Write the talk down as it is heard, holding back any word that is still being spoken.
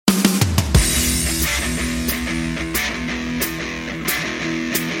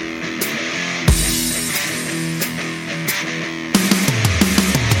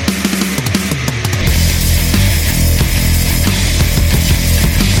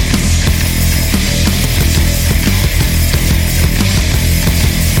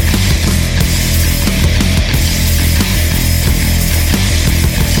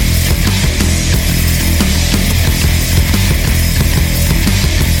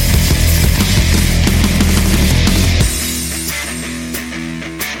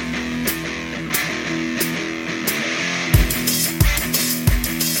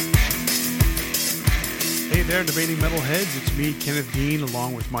Debating Metalheads. It's me, Kenneth Dean,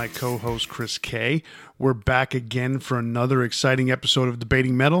 along with my co-host Chris K. We're back again for another exciting episode of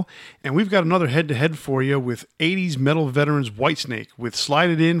Debating Metal, and we've got another head-to-head for you with 80s metal veterans Whitesnake, with Slide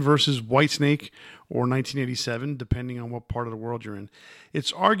It In versus Whitesnake, or 1987, depending on what part of the world you're in.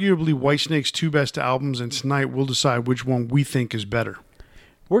 It's arguably Whitesnake's two best albums, and tonight we'll decide which one we think is better.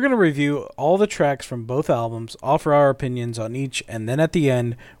 We're going to review all the tracks from both albums, offer our opinions on each, and then at the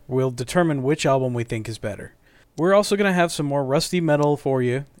end, we'll determine which album we think is better. We're also going to have some more rusty metal for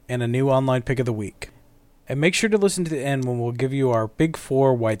you, and a new online pick of the week. And make sure to listen to the end when we'll give you our big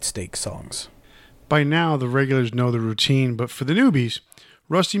four Whitesnake songs. By now, the regulars know the routine, but for the newbies,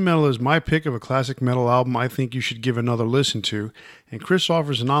 Rusty Metal is my pick of a classic metal album I think you should give another listen to, and Chris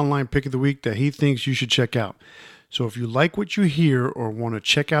offers an online pick of the week that he thinks you should check out. So if you like what you hear or want to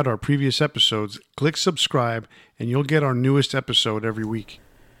check out our previous episodes, click subscribe and you'll get our newest episode every week.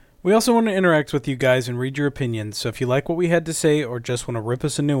 We also want to interact with you guys and read your opinions, so if you like what we had to say or just want to rip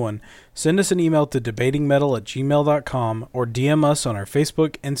us a new one, send us an email to debatingmetal@gmail.com or DM us on our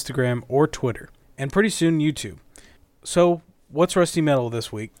Facebook, Instagram, or Twitter, and pretty soon YouTube. So, what's Rusty Metal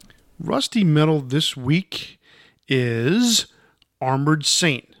this week? Rusty Metal this week is Armored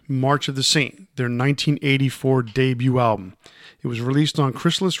Saint, March of the Saint, their 1984 debut album. It was released on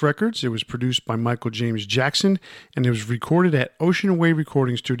Chrysalis Records. It was produced by Michael James Jackson, and it was recorded at Ocean Away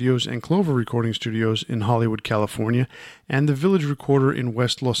Recording Studios and Clover Recording Studios in Hollywood, California, and the Village Recorder in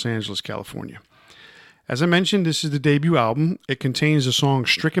West Los Angeles, California. As I mentioned, this is the debut album. It contains the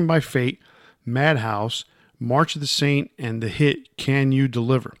songs Stricken by Fate, Madhouse, March of the Saint, and the hit Can You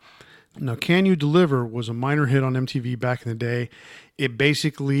Deliver? Now, Can You Deliver was a minor hit on MTV back in the day. It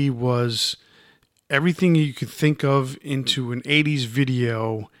basically was everything you could think of into an 80s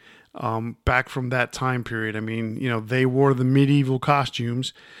video back from that time period. I mean, you know, they wore the medieval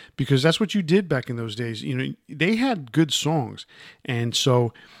costumes because that's what you did back in those days. You know, they had good songs. And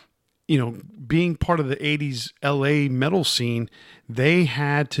so, you know, being part of the 80s LA metal scene, they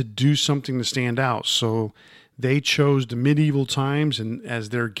had to do something to stand out. So they chose the medieval times and as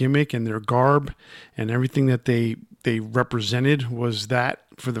their gimmick and their garb, and everything that they represented was that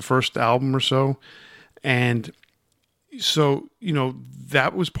for the first album or so. And so, you know,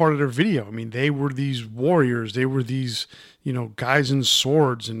 that was part of their video. I mean, they were these warriors. They were these, you know, guys in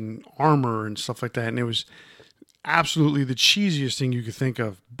swords and armor and stuff like that. And it was absolutely the cheesiest thing you could think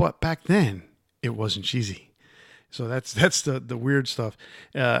of. But back then, it wasn't cheesy. So that's the weird stuff.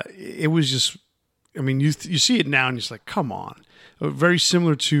 It was just, I mean, you see it now and you're just like, come on. Very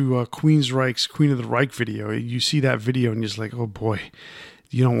similar to Queensryche's Queen of the Reich video. You see that video and you're just like, oh boy,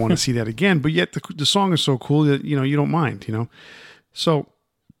 you don't want to see that again. But yet the song is so cool that, you know, you don't mind, you know. So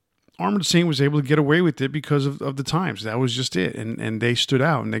Armored Saint was able to get away with it because of the times. That was just it. And they stood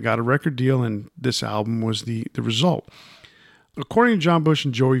out and they got a record deal, and this album was the result. According to John Bush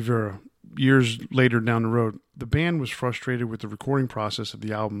and Joey Vera, years later down the road, the band was frustrated with the recording process of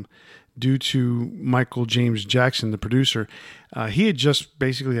the album due to Michael James Jackson, the producer. He had just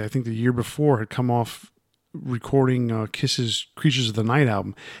basically, I think the year before, had come off recording Kiss's Creatures of the Night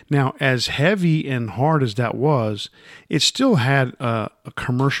album. Now, as heavy and hard as that was, it still had a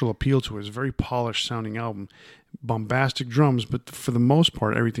commercial appeal to it. It was a very polished sounding album. Bombastic drums, but for the most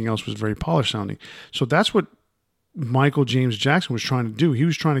part, everything else was very polished sounding. So that's what Michael James Jackson was trying to do. He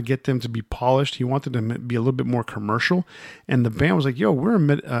was trying to get them to be polished. He wanted them to be a little bit more commercial. And the band was like, yo, we're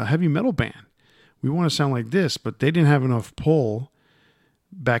a heavy metal band. We want to sound like this. But they didn't have enough pull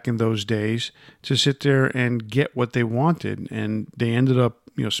back in those days to sit there and get what they wanted. And they ended up,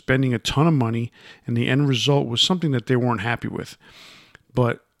 you know, spending a ton of money. And the end result was something that they weren't happy with.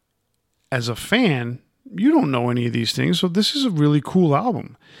 But as a fan, you don't know any of these things. So this is a really cool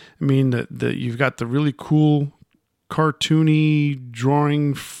album. I mean, you've got the really cool cartoony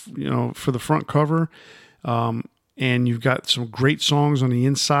drawing, you know, for the front cover, and you've got some great songs on the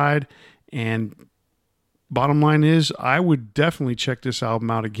inside. And bottom line is, I would definitely check this album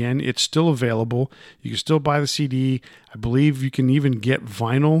out again. It's still available. You can still buy the CD. I believe you can even get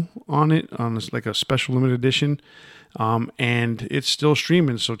vinyl on it, on like a special limited edition, and it's still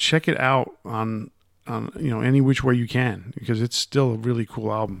streaming. So check it out on you know, any which way you can, because it's still a really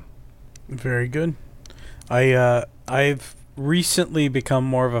cool album. Very good. I've recently become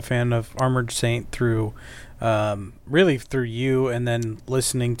more of a fan of Armored Saint through you, and then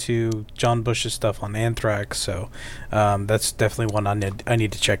listening to John Bush's stuff on Anthrax. So that's definitely one I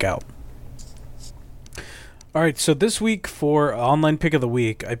need to check out. All right, so this week for online pick of the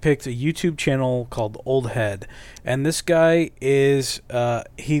week, I picked a YouTube channel called Old Head, and this guy is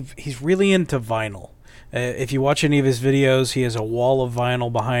he's really into vinyl. If you watch any of his videos, he has a wall of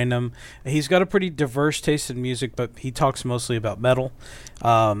vinyl behind him. He's got a pretty diverse taste in music, but he talks mostly about metal.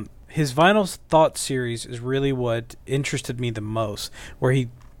 His Vinyl Thoughts series is really what interested me the most, where he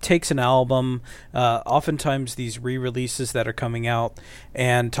takes an album, oftentimes these re-releases that are coming out,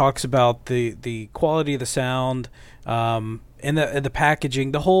 and talks about the quality of the sound, and the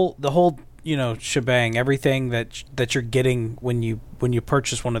packaging, the whole shebang, everything that you're getting when you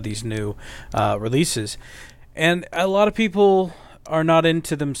purchase one of these new releases. And a lot of people are not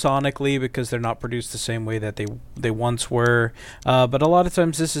into them sonically because they're not produced the same way that they once were. But a lot of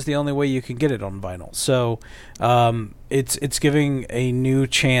times this is the only way you can get it on vinyl. So it's giving a new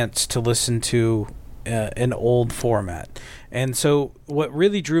chance to listen to an old format. And so what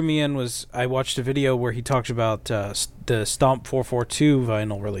really drew me in was I watched a video where he talked about the Stomp 442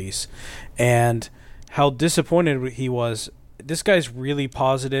 vinyl release and how disappointed he was. This guy's really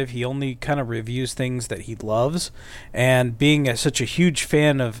positive. He only kind of reviews things that he loves. And being such a huge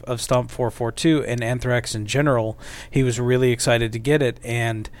fan of Stomp 442 and Anthrax in general, he was really excited to get it.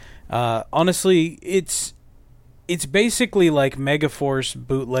 And honestly, it's basically like Megaforce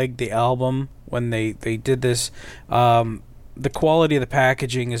bootlegged the album when they did this. The quality of the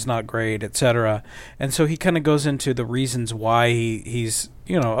packaging is not great, etc. And so he kind of goes into the reasons why he's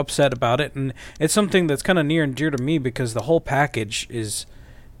upset about it, and it's something that's kind of near and dear to me because the whole package is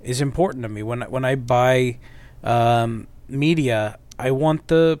important to me. When I buy media, I want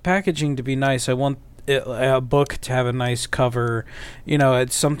the packaging to be nice. I want a book to have a nice cover.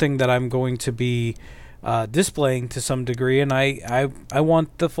 It's something that I'm going to be displaying to some degree, and I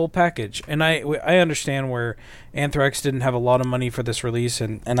want the full package. And I understand where Anthrax didn't have a lot of money for this release,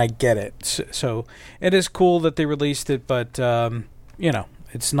 and I get it. So it is cool that they released it, but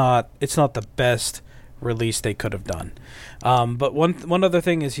it's not the best release they could have done. But one other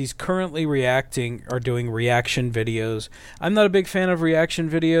thing is he's currently reacting or doing reaction videos. I'm not a big fan of reaction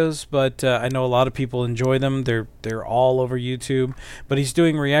videos, but I know a lot of people enjoy them. They're all over YouTube. But he's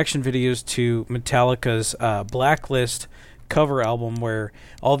doing reaction videos to Metallica's Blacklist cover album, where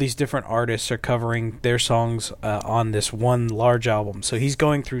all these different artists are covering their songs on this one large album. So he's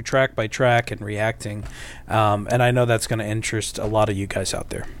going through track by track and reacting, and I know that's going to interest a lot of you guys out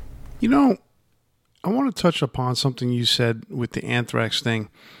there. I want to touch upon something you said with the Anthrax thing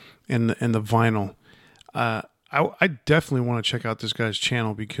and the vinyl. I definitely want to check out this guy's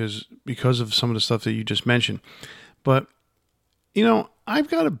channel because of some of the stuff that you just mentioned. But I've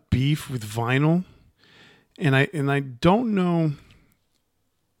got a beef with vinyl, and I don't know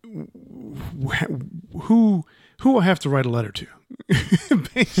who I have to write a letter to.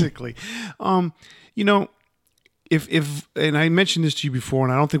 Basically, If and I mentioned this to you before,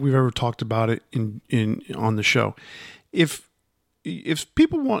 and I don't think we've ever talked about it in on the show. If they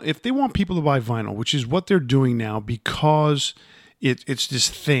want people to buy vinyl, which is what they're doing now, because it's this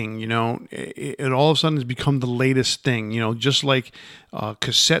thing, it all of a sudden has become the latest thing, just like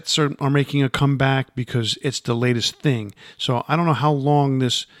cassettes are making a comeback because it's the latest thing. So I don't know how long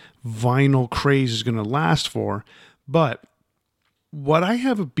this vinyl craze is going to last for, but what I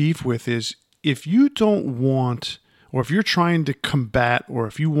have a beef with is if you don't want, or if you're trying to combat, or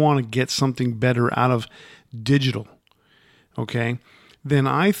if you want to get something better out of digital, okay, then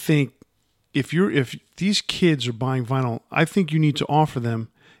I think if these kids are buying vinyl, I think you need to offer them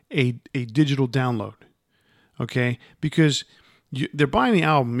a digital download, okay, because they're buying the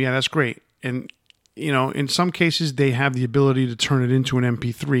album, yeah, that's great, and in some cases they have the ability to turn it into an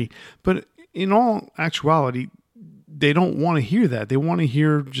MP3, but in all actuality, they don't want to hear that. They want to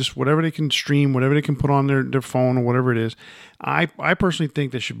hear just whatever they can stream, whatever they can put on their phone or whatever it is. I personally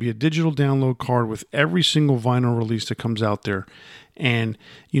think there should be a digital download card with every single vinyl release that comes out there. And,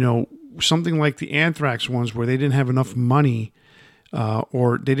 something like the Anthrax ones where they didn't have enough money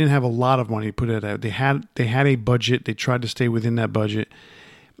or they didn't have a lot of money to put it out. They had a budget. They tried to stay within that budget.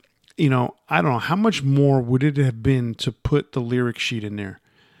 I don't know. How much more would it have been to put the lyric sheet in there?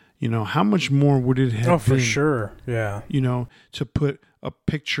 How much more would it have been? Oh, for sure. Yeah. To put a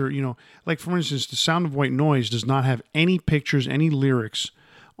picture, like for instance, The Sound of White Noise does not have any pictures, any lyrics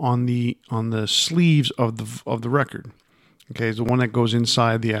on the sleeves of the record. Okay, it's the one that goes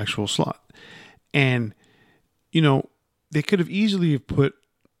inside the actual slot. And they could have easily have put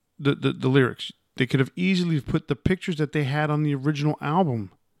the lyrics. They could have easily have put the pictures that they had on the original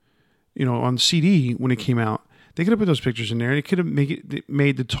album, on CD when it came out. They could have put those pictures in there. It could have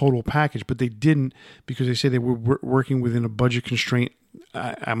made the total package, but they didn't because they say they were working within a budget constraint.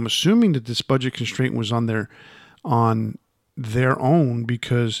 I'm assuming that this budget constraint was on their own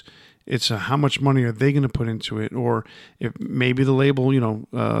because it's how much money are they going to put into it, or if maybe the label,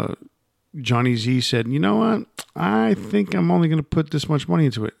 Johnny Z said, you know what? I think I'm only going to put this much money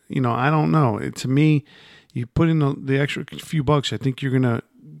into it. I don't know. To me, you put in the extra few bucks, I think you're going to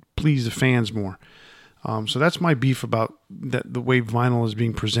please the fans more. So that's my beef about the way vinyl is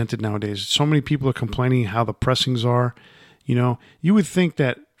being presented nowadays. So many people are complaining how the pressings are. You would think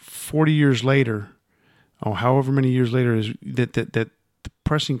that 40 years later, or however many years later, is that the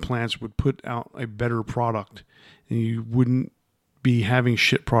pressing plants would put out a better product, and you wouldn't be having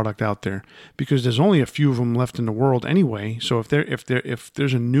shit product out there, because there's only a few of them left in the world anyway. So if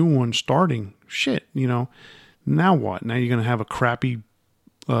there's a new one starting, shit, now what? Now you're gonna have a crappy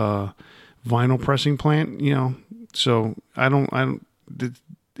vinyl pressing plant, So I don't.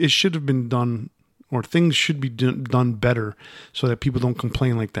 It should have been done, or things should be done better, so that people don't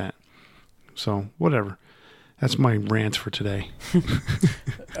complain like that. So whatever. That's my rant for today.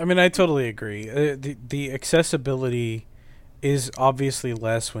 I mean, I totally agree. The accessibility is obviously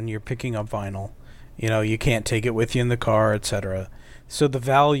less when you're picking up vinyl. You can't take it with you in the car, etc. So the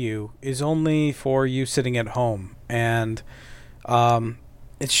value is only for you sitting at home, and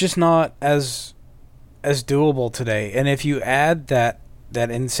it's just not as doable today. And if you add that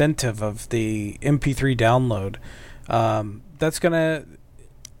incentive of the MP3 download, that's gonna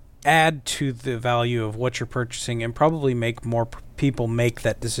add to the value of what you're purchasing, and probably make more people make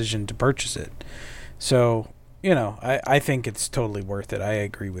that decision to purchase it. So, I think it's totally worth it. I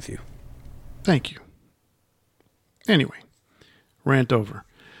agree with you. Thank you. Anyway, rant over.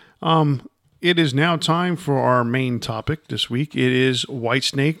 It is now time for our main topic this week. It is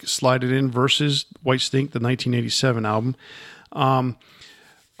Whitesnake, Slide It In versus Whitesnake, the 1987 album. All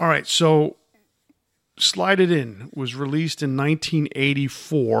right, so Slide It In was released in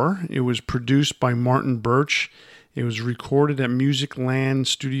 1984. It was produced by Martin Birch. It was recorded at Music Land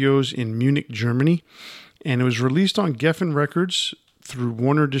Studios in Munich, Germany. And it was released on Geffen Records through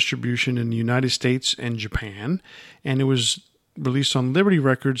Warner Distribution in the United States and Japan. And it was released on Liberty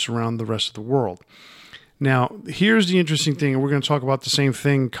Records around the rest of the world. Now, here's the interesting thing, and we're going to talk about the same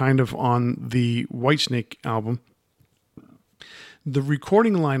thing kind of on the Whitesnake album. The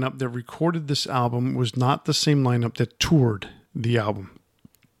recording lineup that recorded this album was not the same lineup that toured the album.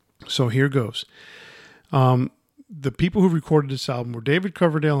 So here goes. The people who recorded this album were David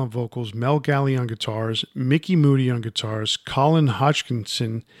Coverdale on vocals, Mel Galley on guitars, Mickey Moody on guitars, Colin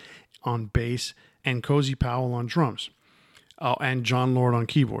Hodgkinson on bass, and Cozy Powell on drums, and John Lord on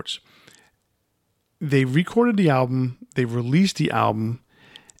keyboards. They recorded the album, they released the album,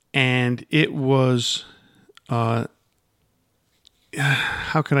 and it was, how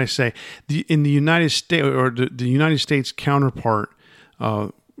can I say, in the United States, or the United States counterpart,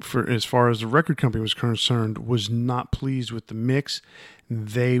 for as far as the record company was concerned, was not pleased with the mix.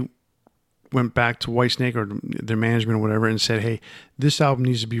 They went back to Whitesnake or their management or whatever and said, hey, this album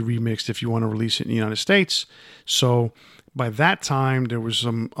needs to be remixed if you want to release it in the United States. So by that time, there was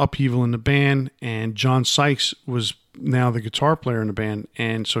some upheaval in the band, and John Sykes was now the guitar player in the band.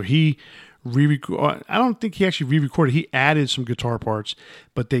 And so he I don't think he actually re-recorded. He added some guitar parts,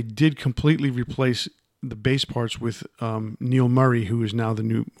 but they did completely replace the bass parts with Neil Murray, who is now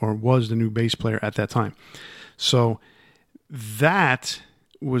was the new bass player at that time. So that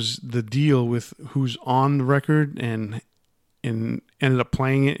was the deal with who's on the record, and ended up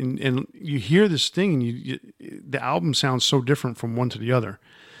playing it. And you hear this thing, and the album sounds so different from one to the other.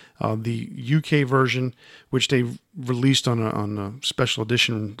 The UK version, which they released on a special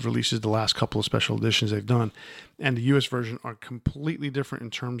edition, releases the last couple of special editions they've done, and the US version are completely different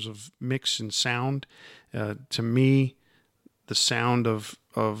in terms of mix and sound. To me, the sound of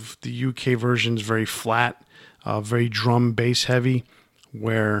the UK version is very flat, very drum bass heavy,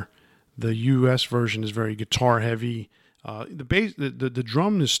 where the US version is very guitar heavy. The bass, the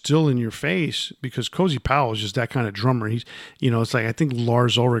drum is still in your face, because Cozy Powell is just that kind of drummer. He's, it's like, I think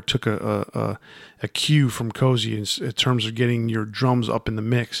Lars Ulrich took a cue from Cozy in terms of getting your drums up in the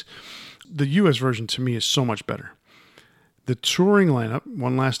mix. The US version to me is so much better. The touring lineup,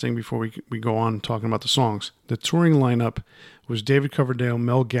 one last thing before we go on talking about the songs. The touring lineup was David Coverdale,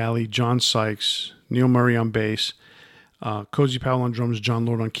 Mel Galley, John Sykes, Neil Murray on bass, Cozy Powell on drums, John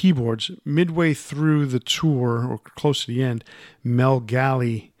Lord on keyboards. Midway through the tour, or close to the end, Mel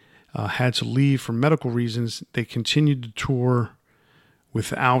Galley had to leave for medical reasons. They continued to tour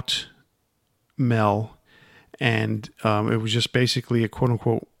without Mel, and it was just basically a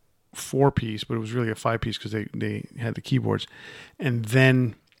quote-unquote 4-piece, but it was really a 5-piece because they had the keyboards. And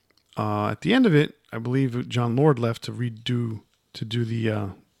then at the end of it, I believe John Lord left to do the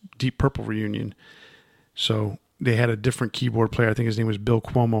Deep Purple reunion. So they had a different keyboard player. I think his name was Bill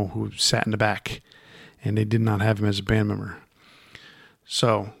Cuomo, who sat in the back, and they did not have him as a band member.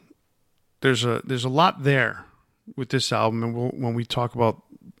 So there's a lot there with this album, and when we talk about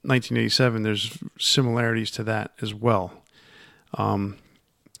 1987, there's similarities to that as well.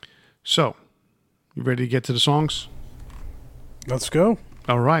 So, you ready to get to the songs? Let's go.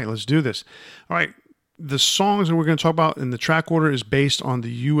 All right, let's do this. All right, the songs that we're going to talk about in the track order is based on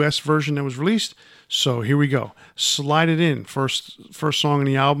the U.S. version that was released. So here we go. Slide It In, first song in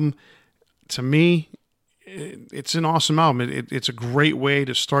the album. To me, it's an awesome album. It's a great way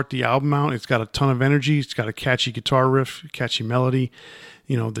to start the album out. It's got a ton of energy. It's got a catchy guitar riff, catchy melody.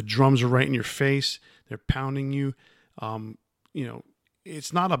 The drums are right in your face. They're pounding you.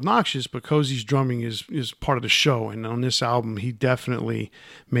 It's not obnoxious, but Cozy's drumming is part of the show. And on this album, he definitely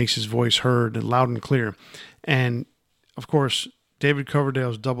makes his voice heard and loud and clear. And, of course, David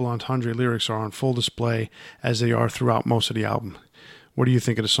Coverdale's double entendre lyrics are on full display as they are throughout most of the album. What do you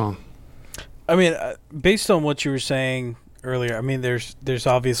think of the song? I mean, based on what you were saying earlier, I mean, there's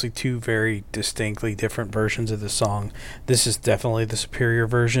obviously two very distinctly different versions of the song. This is definitely the superior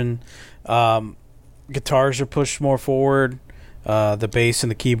version. Guitars are pushed more forward. The bass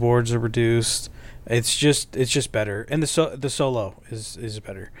and the keyboards are reduced. It's just better, and the solo is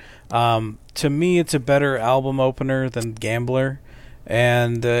better. To me, it's a better album opener than Gambler,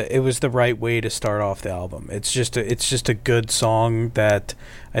 and it was the right way to start off the album. It's just a good song that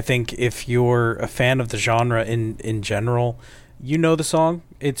I think if you're a fan of the genre in general, you know the song.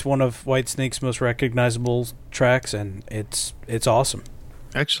 It's one of Whitesnake's most recognizable tracks, and it's awesome.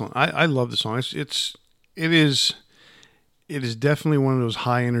 Excellent. I love the song. It is definitely one of those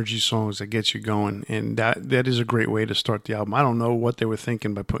high energy songs that gets you going, and that is a great way to start the album. I don't know what they were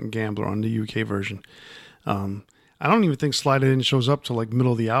thinking by putting Gambler on the UK version. I don't even think Slide It In shows up to like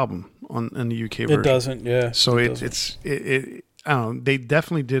middle of the album on the UK version. It doesn't, yeah. So it's I don't know. They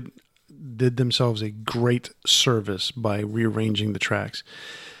definitely did themselves a great service by rearranging the tracks.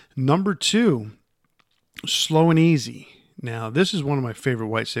 Number 2, Slow and Easy. Now this is one of my favorite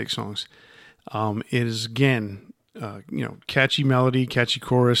Whitesnake songs. It is again. Catchy melody, catchy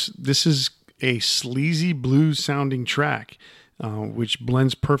chorus. This is a sleazy blues sounding track, which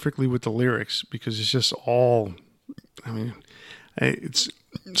blends perfectly with the lyrics because it's just all, it's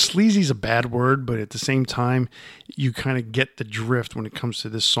sleazy is a bad word, but at the same time, you kind of get the drift when it comes to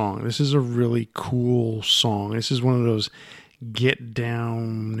this song. This is a really cool song. This is one of those get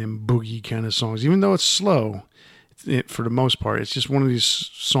down and boogie kind of songs, even though it's slow. For the most part, it's just one of these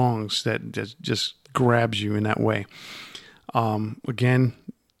songs that just grabs you in that way. Again,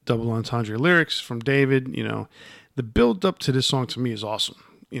 double entendre lyrics from David. The build up to this song to me is awesome.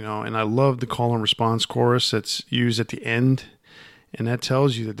 And I love the call and response chorus that's used at the end, and that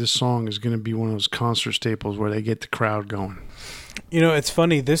tells you that this song is going to be one of those concert staples where they get the crowd going. It's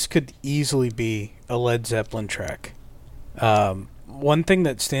funny. This could easily be a Led Zeppelin track. One thing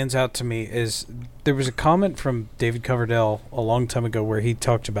that stands out to me is there was a comment from David Coverdale a long time ago where he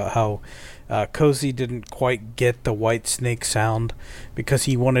talked about how Cozy didn't quite get the Whitesnake sound because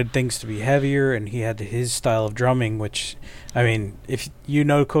he wanted things to be heavier and he had his style of drumming, which, I mean, if you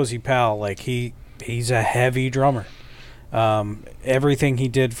know Cozy Powell, like he's a heavy drummer. Everything he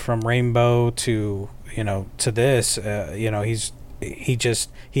did from Rainbow to this,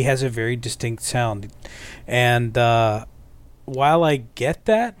 he has a very distinct sound. And while I get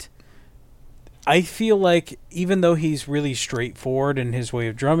that, I feel like even though he's really straightforward in his way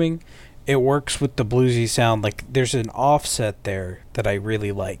of drumming, it works with the bluesy sound. Like there's an offset there that I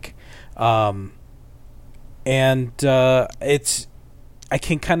really like. I can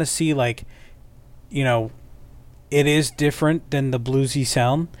kind of see like, it is different than the bluesy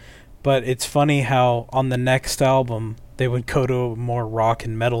sound, but it's funny how on the next album they would go to a more rock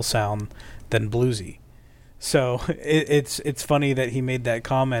and metal sound than bluesy. So it's funny that he made that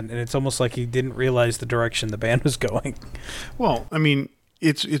comment, and it's almost like he didn't realize the direction the band was going. Well, I mean,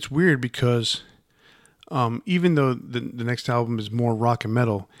 it's weird because even though the next album is more rock and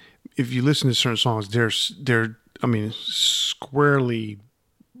metal, if you listen to certain songs, they're squarely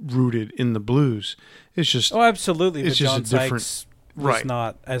rooted in the blues. It's just absolutely. It's but just John a different Sykes was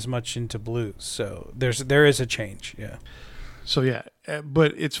not as much into blues, so there is a change. Yeah. So yeah,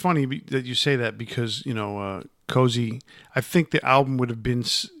 but it's funny that you say that because Cozy. I think the album would have been,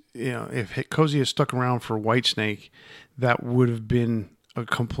 if Cozy had stuck around for Whitesnake, that would have been a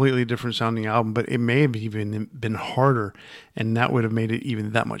completely different sounding album. But it may have even been harder, and that would have made it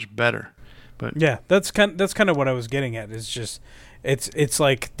even that much better. But yeah, that's kind of what I was getting at. It's just it's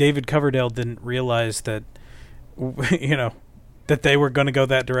like David Coverdale didn't realize that that they were going to go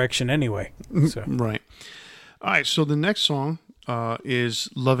that direction anyway. So. Right. All right, so the next song is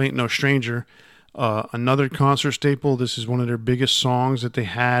Love Ain't No Stranger. Another concert staple. This is one of their biggest songs that they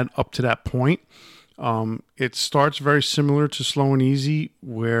had up to that point. It starts very similar to Slow and Easy,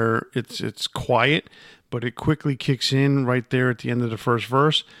 where it's quiet, but it quickly kicks in right there at the end of the first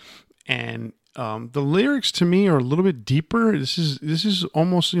verse. And the lyrics to me are a little bit deeper. This is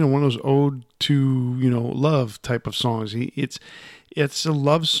almost one of those ode to love type of songs. It's a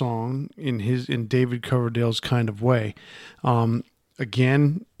love song in David Coverdale's kind of way.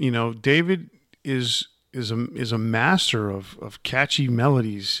 Again, David is a master of catchy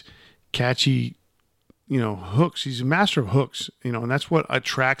melodies, catchy hooks. He's a master of hooks, and that's what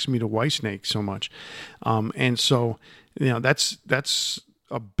attracts me to Whitesnake so much. And so, that's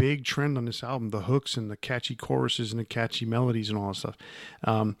a big trend on this album, the hooks and the catchy choruses and the catchy melodies and all that stuff.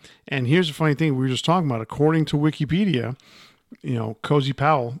 And here's the funny thing we were just talking about. According to Wikipedia, Cozy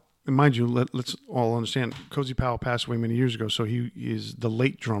Powell, and mind you, let's all understand, Cozy Powell passed away many years ago, so he is the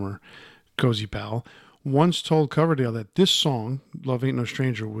late drummer, Cozy Powell, once told Coverdale that this song, Love Ain't No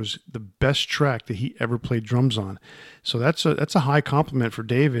Stranger, was the best track that he ever played drums on. So that's a high compliment for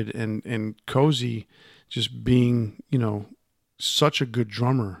David, and Cozy just being, such a good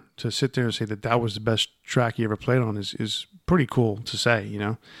drummer, to sit there and say that was the best track he ever played on is pretty cool to say,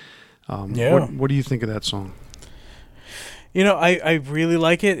 Yeah. What do you think of that song? I really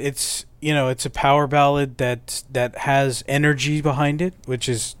like it. It's it's a power ballad that has energy behind it, which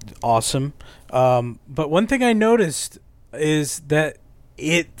is awesome. But one thing I noticed is that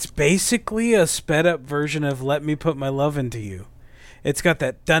it's basically a sped up version of "Let Me Put My Love Into You." It's got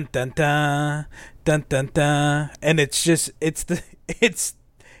that dun dun dun dun dun dun, and it's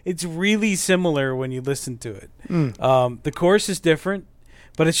really similar when you listen to it. The chorus is different,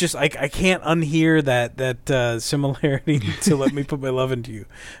 but it's just I can't unhear that similarity to "Let Me Put My Love Into You."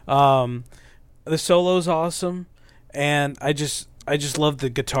 The solo's awesome, and I just love the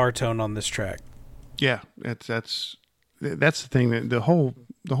guitar tone on this track. Yeah, that's the thing, that the whole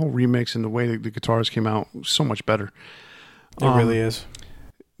remix and the way that the guitars came out was so much better. It really is.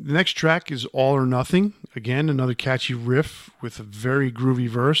 The next track is All or Nothing. Again, another catchy riff with a very groovy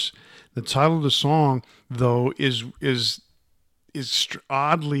verse. The title of the song, though, is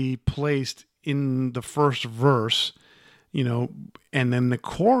oddly placed in the first verse, and then the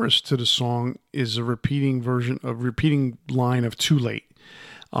chorus to the song is a repeating line of "Too Late,"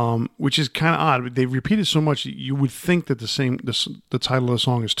 which is kind of odd. They repeat it so much you would think that the title of the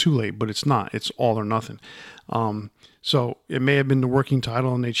song is "Too Late," but it's not. It's All or Nothing. So it may have been the working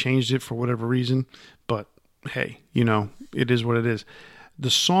title and they changed it for whatever reason, but hey, it is what it is.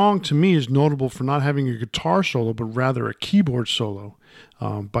 The song to me is notable for not having a guitar solo, but rather a keyboard solo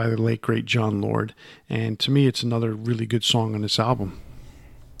by the late great John Lord. And to me, it's another really good song on this album.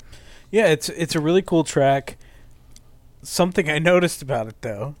 Yeah, it's a really cool track. Something I noticed about it,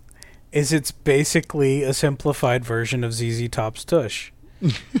 though, is it's basically a simplified version of ZZ Top's Tush.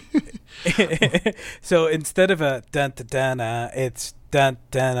 So instead of a dun dun dun, it's dun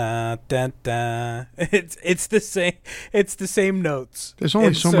dun dun dun. It's the same. It's the same notes. There's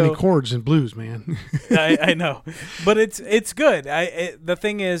only so many chords in blues, man. I know, but it's good. The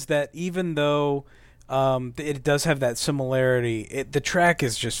thing is that even though it does have that similarity, the track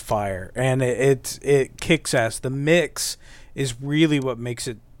is just fire, and it kicks ass. The mix is really what makes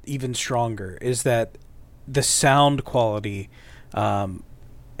it even stronger. Is that the sound quality,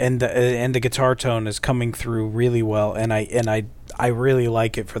 and the guitar tone is coming through really well, and I really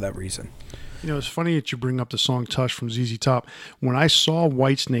like it for that reason. It's funny that you bring up the song Tush from ZZ Top. When I saw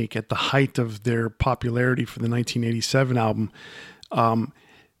Whitesnake at the height of their popularity for the 1987 album,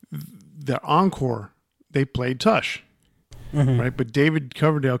 the encore, they played Tush. Mm-hmm. Right? But David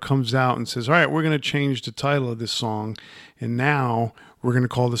Coverdale comes out and says, all right, we're going to change the title of this song, and now we're going to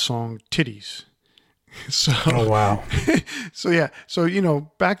call the song Titties. So, oh, wow. So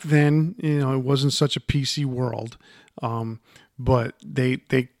back then, it wasn't such a PC world, but they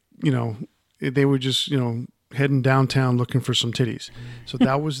were just, heading downtown looking for some titties. So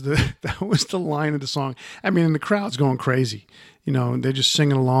that was the line of the song. I mean, and the crowd's going crazy, they're just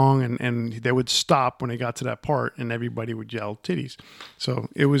singing along, and they would stop when they got to that part, and everybody would yell titties. So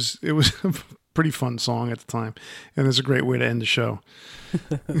it was a pretty fun song at the time, and it's a great way to end the show.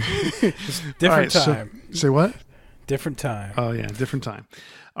 Different time. Say what? Different time. Oh yeah, different time.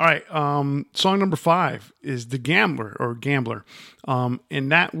 All right. Song number 5 is "The Gambler" or "Gambler,"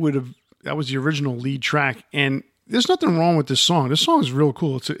 and that was the original lead track. And there's nothing wrong with this song. This song is real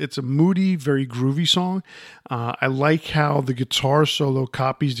cool. It's a moody, very groovy song. I like how the guitar solo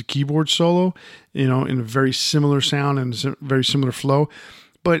copies the keyboard solo, in a very similar sound and a very similar flow.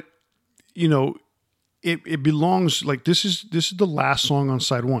 But it belongs, like, this is the last song on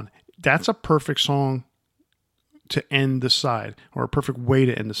side 1. that's a perfect song to end the side, or a perfect way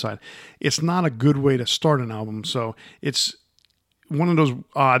to end the side. It's not a good way to start an album, so it's one of those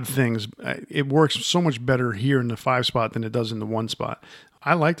odd things. It works so much better here in the 5 spot than it does in the 1 spot.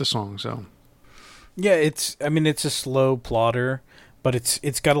 I like the song, so. Yeah, it's a slow plotter, but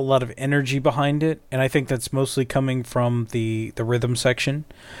it's got a lot of energy behind it, and I think that's mostly coming from the rhythm section,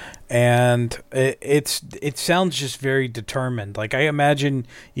 and it sounds just very determined. Like, I imagine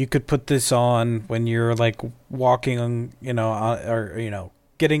you could put this on when you're like walking, or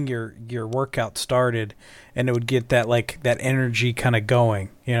getting your workout started, and it would get that that energy kind of going.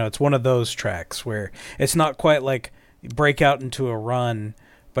 It's one of those tracks where it's not quite like break out into a run,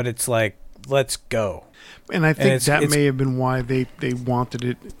 but it's like, let's go. And I think that may have been why they wanted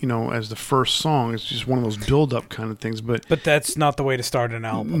it, as the first song. It's just one of those build-up kind of things. But that's not the way to start an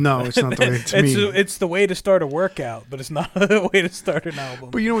album. No, it's not the way to me. It's the way to start a workout, but it's not the way to start an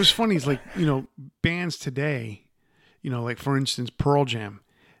album. But what's funny is, bands today, like, for instance, Pearl Jam,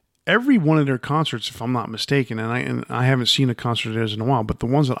 every one of their concerts, if I'm not mistaken, and I haven't seen a concert of theirs in a while, but the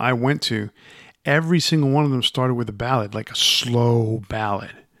ones that I went to, every single one of them started with a ballad, like a slow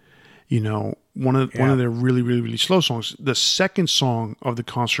ballad. One of their really, really, really slow songs. The second song of the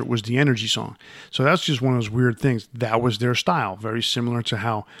concert was the energy song. So that's just one of those weird things. That was their style, very similar to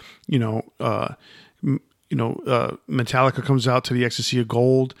how, Metallica comes out to the Ecstasy of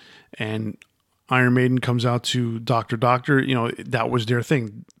Gold, and Iron Maiden comes out to Doctor Doctor. That was their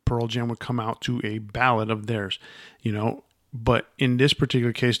thing. Pearl Jam would come out to a ballad of theirs. But in this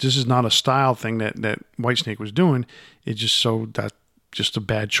particular case, this is not a style thing that Whitesnake was doing. It's just just a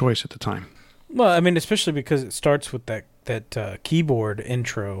bad choice at the time. Well, I mean, especially because it starts with that keyboard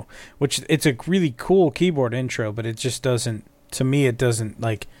intro, which it's a really cool keyboard intro, but it just doesn't, to me, it doesn't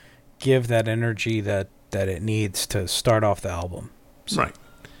give that energy that it needs to start off the album. So. Right.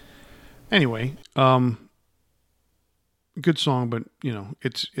 Anyway, good song, but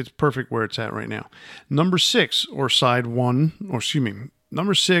it's perfect where it's at right now. Number 6 or side 1, or excuse me,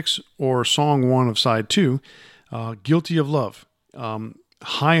 number 6 or song 1 of side 2, Guilty of Love.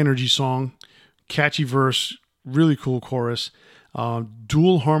 High energy song, catchy verse, really cool chorus.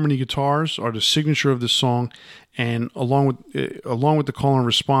 Dual harmony guitars are the signature of this song, and along with the call and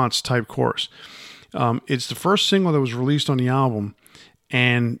response type chorus. It's the first single that was released on the album,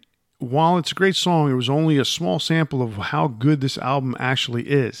 and while it's a great song, it was only a small sample of how good this album actually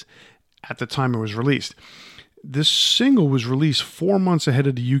is at the time it was released. This single was released 4 months ahead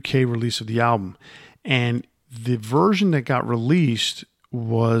of the UK release of the album, and the version that got released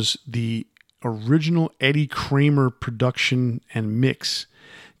was the original Eddie Kramer production and mix,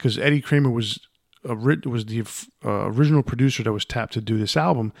 because Eddie Kramer was the original producer that was tapped to do this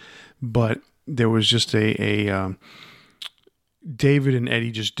album, but there was just a David and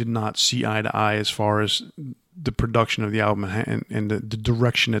Eddie just did not see eye to eye as far as the production of the album and the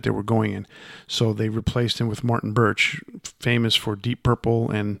direction that they were going in. So they replaced him with Martin Birch, famous for Deep Purple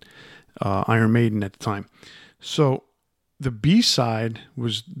and Iron Maiden at the time. So the B-side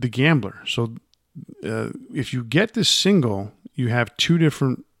was The Gambler. So if you get this single, you have 2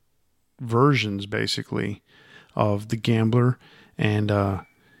 different versions, basically, of The Gambler and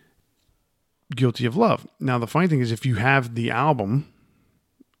Guilty of Love. Now, the funny thing is, if you have the album,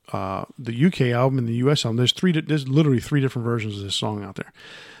 the UK album and the US album, there's literally 3 different versions of this song out there.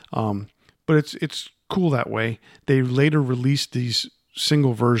 But it's cool that way. They later released these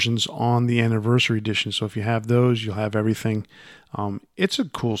single versions on the anniversary edition, so if you have those, you'll have everything. It's a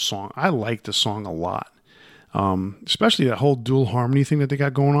cool song. I like the song a lot, especially that whole dual harmony thing that they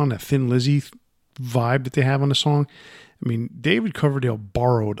got going on, that Thin Lizzy vibe that they have on the song. I mean, David Coverdale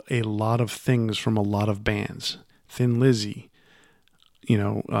borrowed a lot of things from a lot of bands. Thin Lizzy,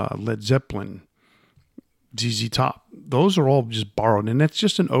 Led Zeppelin, ZZ Top. Those are all just borrowed, and that's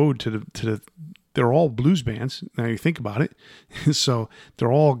just an ode to the they're all blues bands, now you think about it. So they're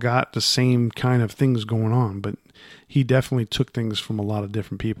all got the same kind of things going on, but he definitely took things from a lot of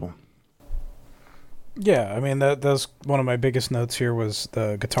different people. Yeah, I mean, that's one of my biggest notes here was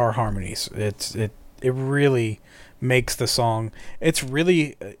the guitar harmonies. It really makes the song. It's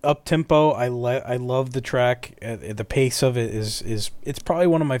really up-tempo. I love the track. The pace of it is it's probably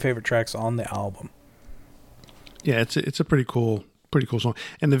one of my favorite tracks on the album. Yeah, it's a pretty cool song.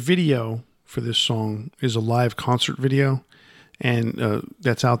 And the video for this song is a live concert video, and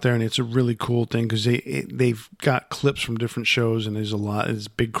that's out there, and it's a really cool thing because they've got clips from different shows, and there's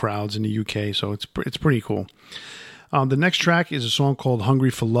big crowds in the UK, so it's pretty cool. The next track is a song called Hungry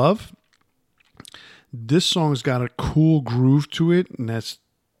for Love. This song's got a cool groove to it, and that's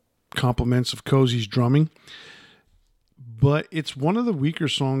compliments of Cozy's drumming. but it's one of the weaker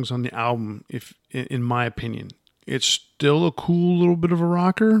songs on the album, if in my opinion. It's still a cool little bit of a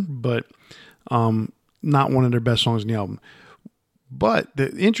rocker, but not one of their best songs in the album. But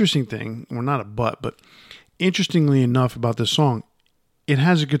the interesting thing, or not a but interestingly enough about this song, it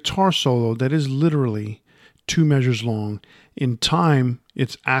has a guitar solo that is literally 2 measures long. In time,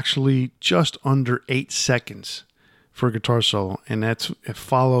 it's actually just under 8 seconds for a guitar solo, and it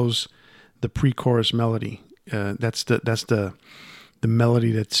follows the pre-chorus melody. That's the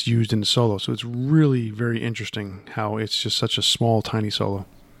melody that's used in the solo. So it's really very interesting how it's just such a small, tiny solo.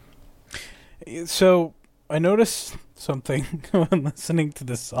 So I noticed something when listening to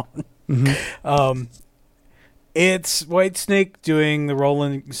this song. Mm-hmm. It's Whitesnake doing the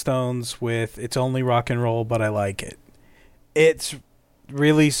Rolling Stones with "It's Only Rock and Roll, But I Like It." It's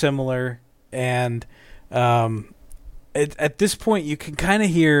really similar, and at this point you can kind of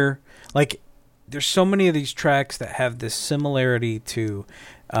hear, like, there's so many of these tracks that have this similarity to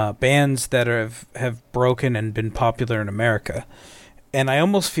bands that have broken and been popular in America. And I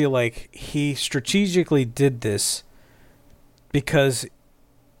almost feel like he strategically did this because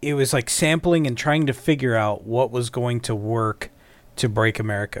it was like sampling and trying to figure out what was going to work to break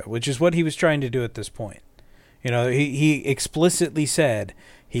America, which is what he was trying to do at this point. You know, he explicitly said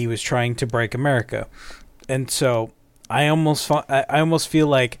he was trying to break America. And so I almost feel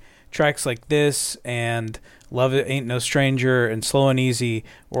like tracks like this and Love It Ain't No Stranger and Slow and Easy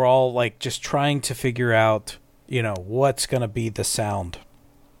were all like just trying to figure out, you know, what's going to be the sound.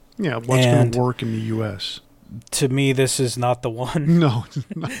 Yeah, what's going to work in the U.S. To me, this is not the one. No, it's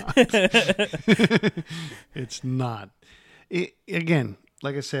not. It's not. Again,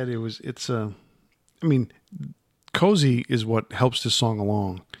 like I said, cozy is what helps this song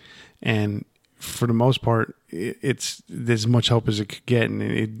along. And for the most part, it's as much help as it could get, and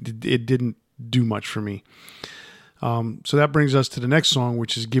it didn't do much for me. So that brings us to the next song,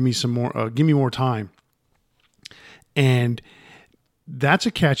 which is "Give Me Some More," "Give Me More Time," and that's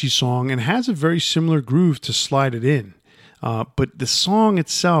a catchy song and has a very similar groove to "Slide It In," but the song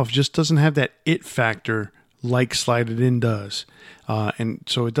itself just doesn't have that it factor like "Slide It In" does, and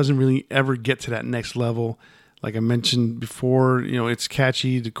so it doesn't really ever get to that next level. Like I mentioned before, you know, it's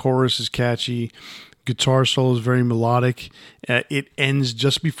catchy. The chorus is catchy. Guitar solo is very melodic. It ends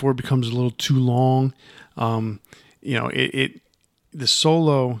just before it becomes a little too long. You know, the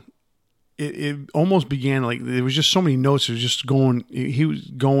solo, it almost began like there was just so many notes. It was just going. He was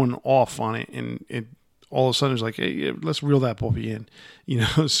going off on it, and it all of a sudden it was like, hey, let's reel that puppy in. You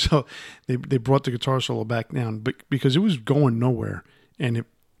know, so they brought the guitar solo back down, but because it was going nowhere, and it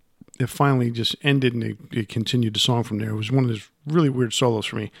finally just ended, and it continued the song from there. It was one of those really weird solos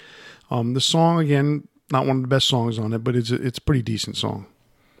for me. The song, again, not one of the best songs on it, but it's a pretty decent song.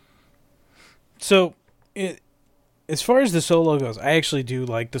 So, as far as the solo goes, I actually do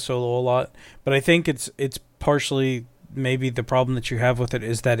like the solo a lot, but I think it's partially maybe the problem that you have with it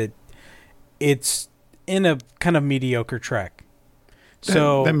is that it's in a kind of mediocre track.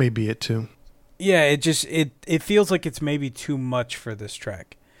 So that may be it too. Yeah, it feels like it's maybe too much for this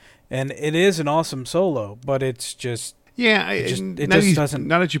track. And it is an awesome solo, but it's just... Yeah, it just doesn't...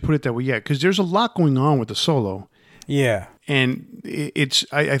 Now that you put it that way, yeah, because there's a lot going on with the solo. Yeah. And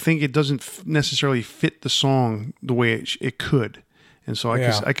I think it doesn't necessarily fit the song the way it could. And so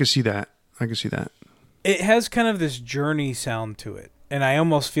I could see that. I could see that. It has kind of this journey sound to it. And I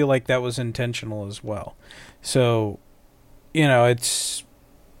almost feel like that was intentional as well. So, you know, it's...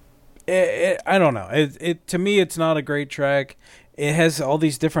 I don't know. To me, it's not a great track. It has all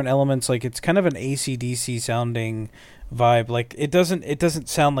these different elements. Like, it's kind of an AC/DC sounding vibe. Like, it doesn't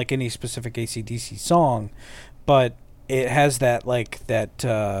sound like any specific AC/DC song, but it has that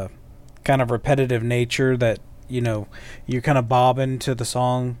kind of repetitive nature that, you know, you're kind of bobbing to the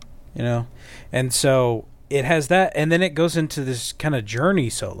song, you know. And so it has that, and then it goes into this kind of journey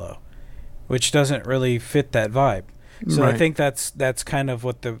solo, which doesn't really fit that vibe. So right. I think that's kind of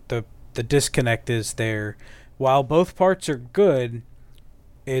what the disconnect is there. While both parts are good,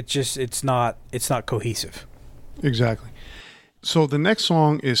 it's not cohesive. Exactly. So the next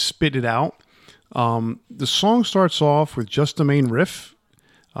song is "Spit It Out." The song starts off with just the main riff,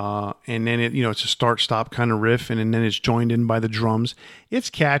 and then it's a start-stop kind of riff, and then it's joined in by the drums. It's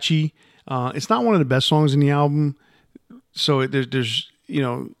catchy. It's not one of the best songs in the album, so there's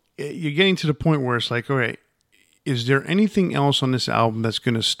you're getting to the point where it's like, all right, is there anything else on this album that's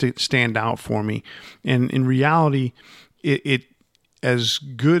going to stand out for me? And in reality, it as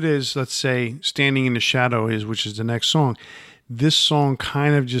good as, let's say, "Standing in the Shadow" is, which is the next song, this song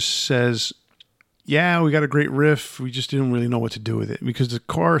kind of just says, yeah, we got a great riff, we just didn't really know what to do with it, because the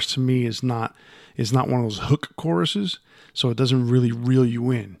chorus to me is not one of those hook choruses. so it doesn't really reel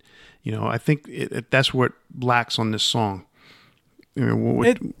you in. I think that's what lacks on this song.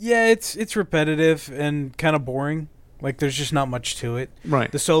 It's repetitive and kind of boring. Like there's just not much to it.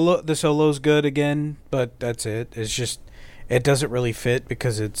 Right. The solo's good again, but that's it. It's just it doesn't really fit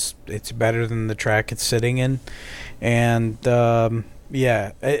because it's better than the track it's sitting in, and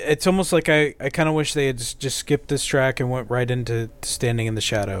it's almost like I kind of wish they had just skipped this track and went right into Standing in the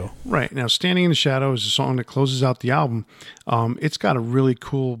Shadow. Right. Now, Standing in the Shadow is a song that closes out the album. It's got a really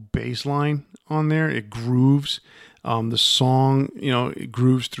cool bass line on there. It grooves. The song, it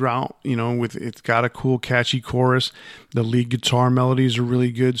grooves throughout, it's got a cool, catchy chorus. The lead guitar melodies are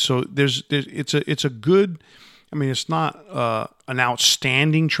really good. So it's a good, it's not an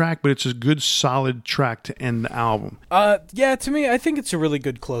outstanding track, but it's a good, solid track to end the album. To me, I think it's a really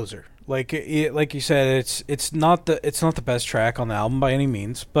good closer. Like you said, it's not the best track on the album by any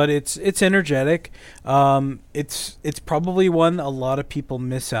means, but it's energetic. It's probably one a lot of people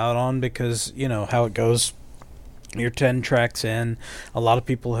miss out on because how it goes. You're 10 tracks in. A lot of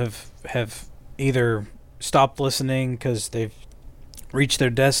people have either stopped listening because they've reached their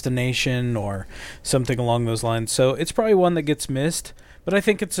destination or something along those lines. So it's probably one that gets missed, but I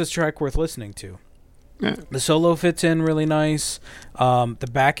think it's a track worth listening to. Yeah. The solo fits in really nice. The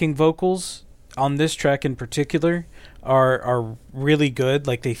backing vocals on this track in particular are really good.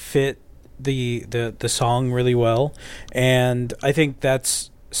 Like they fit the song really well, and I think that's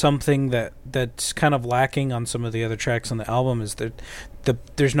something that's kind of lacking on some of the other tracks on the album is that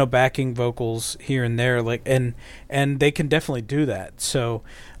there's no backing vocals here and there, like and they can definitely do that. So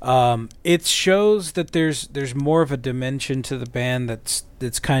it shows that there's more of a dimension to the band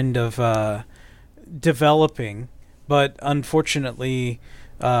that's kind of developing, but unfortunately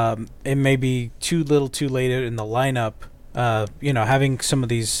it may be too little too late in the lineup, having some of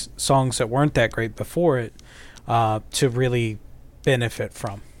these songs that weren't that great before it to really benefit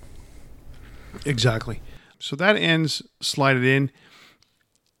from. Exactly. So that ends Slide It In.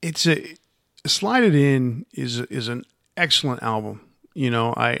 Slide It In is an excellent album.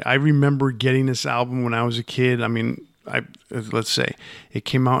 I remember getting this album when I was a kid. Let's say it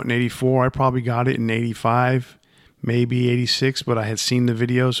came out in 84. I probably got it in 85, maybe 86, but I had seen the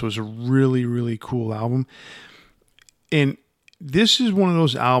video, so it was a really, really cool album. And this is one of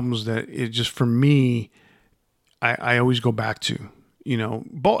those albums that it just, for me, I always go back to.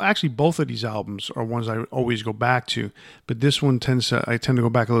 Both of these albums are ones I always go back to, but this one I tend to go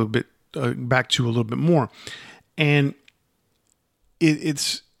back a little bit, back to a little bit more. And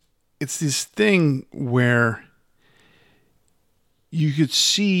it's this thing where you could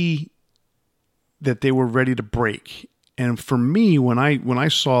see that they were ready to break. And for me, when I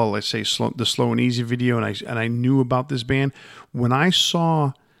saw, let's say, the Slow and Easy video, and I knew about this band, when I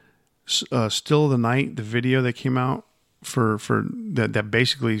saw Still of the Night, the video that came out for that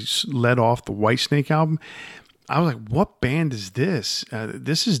basically led off the Whitesnake album, I was like, what band is this?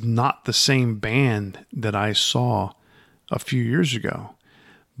 This is not the same band that I saw a few years ago,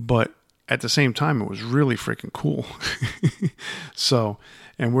 but at the same time, it was really freaking cool. So,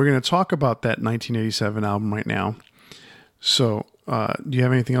 and we're going to talk about that 1987 album right now. So, do you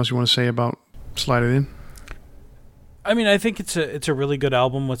have anything else you want to say about Slide It In? I think it's a really good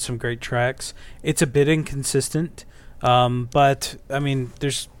album with some great tracks. It's a bit inconsistent, but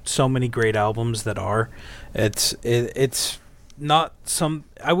there's so many great albums that are. It's not some.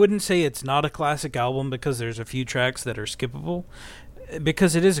 I wouldn't say it's not a classic album because there's a few tracks that are skippable,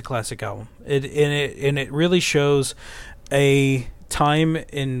 because it is a classic album. It really shows a time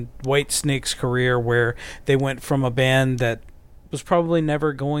in Whitesnake's career where they went from a band that was probably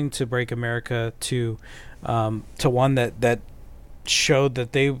never going to break America to one that showed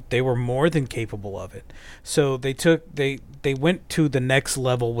that they were more than capable of it. So they went to the next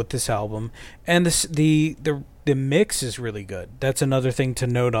level with this album, and the mix is really good. That's another thing to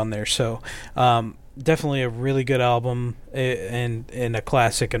note on there. So definitely a really good album and a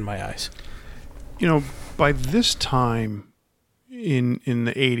classic in my eyes. By this time in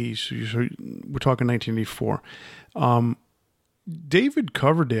the 80s, we're talking 1984, David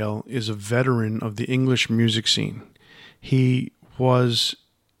Coverdale is a veteran of the English music scene. He was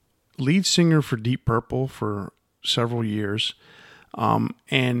lead singer for Deep Purple for several years,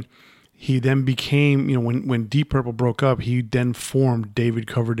 and he then became, when Deep Purple broke up, he then formed David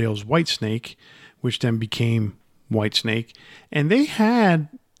Coverdale's Whitesnake, which then became Whitesnake, and they had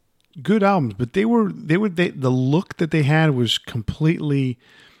good albums, but the look that they had was completely,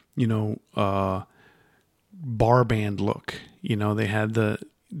 bar band look. They had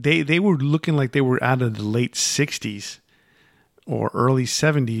they were looking like they were out of the late 60s or early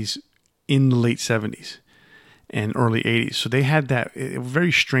 70s in the late 70s. and early 80s. So they had that a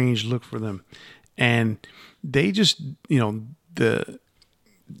very strange look for them. And they just,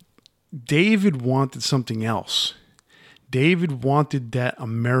 David wanted something else. David wanted that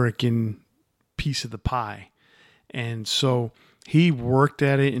American piece of the pie. And so he worked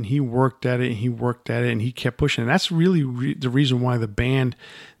at it and he worked at it and he worked at it and he kept pushing. And that's really the reason why the band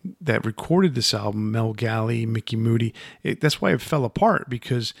that recorded this album, Mel Galley, Mickey Moody, that's why it fell apart,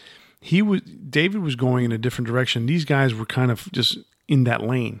 because David was going in a different direction. These guys were kind of just in that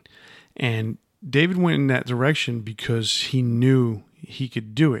lane. And David went in that direction because he knew he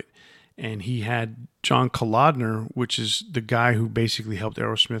could do it. And he had John Kalodner, which is the guy who basically helped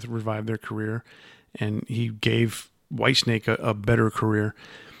Aerosmith revive their career. And he gave Whitesnake a better career.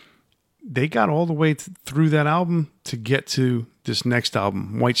 They got all the way through that album to get to this next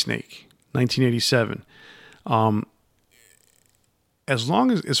album, Whitesnake, 1987.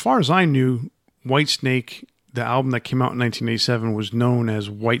 As far as I knew, Whitesnake, the album that came out in 1987, was known as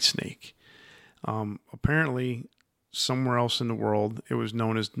Whitesnake. Apparently, somewhere else in the world, it was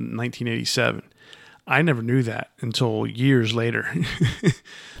known as 1987. I never knew that until years later.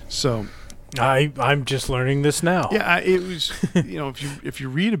 So I'm just learning this now. Yeah, it was, if you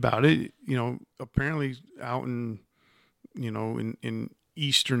read about it, apparently out in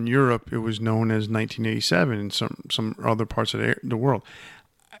Eastern Europe, it was known as 1987 in some other parts of the world.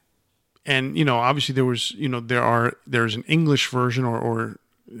 And, obviously there was, there's an English version or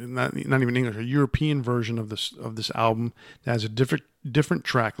not even English, a European version of this album that has a different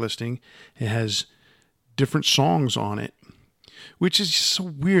track listing. It has different songs on it, which is just so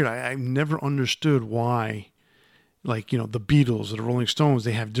weird. I've never understood why, the Beatles or the Rolling Stones,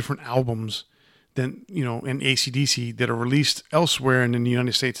 they have different albums than, and AC/DC that are released elsewhere, and in the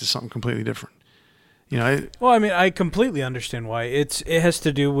United States is something completely different. I completely understand why. It has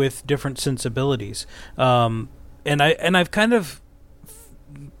to do with different sensibilities. And I've kind of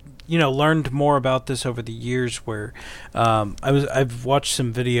learned more about this over the years, where I've watched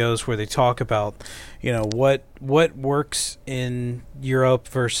some videos where they talk about what works in Europe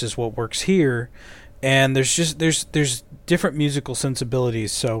versus what works here, and there's different musical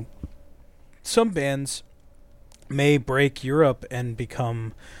sensibilities. So some bands may break Europe and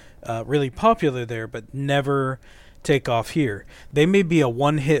become really popular there, but never take off here. They may be a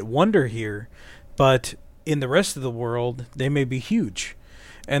one-hit wonder here, but in the rest of the world they may be huge.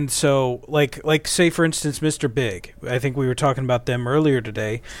 And so, like say, for instance, Mr. Big. I think we were talking about them earlier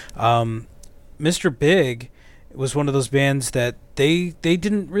today. Mr. Big was one of those bands that they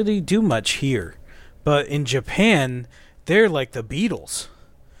didn't really do much here. But in Japan, they're like the Beatles.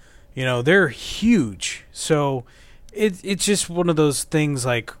 They're huge. So it's just one of those things,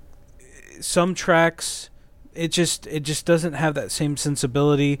 like some tracks, it just doesn't have that same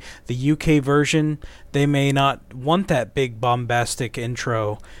sensibility. The UK version, they may not want that big bombastic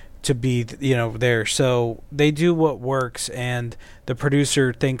intro to be there. So they do what works, and the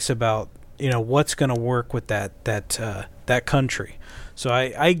producer thinks about what's going to work with that country. So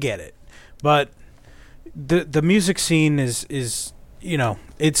I get it, but the music scene is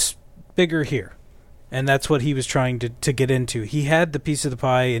it's bigger here. And that's what he was trying to get into. He had the piece of the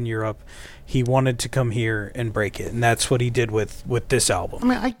pie in Europe. He wanted to come here and break it, and that's what he did with this album. I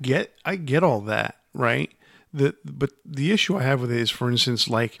mean, I get all that, right? But the issue I have with it is, for instance,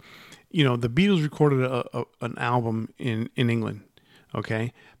 the Beatles recorded an album in England,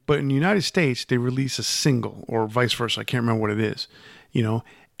 okay? But in the United States, they release a single, or vice versa. I can't remember what it is,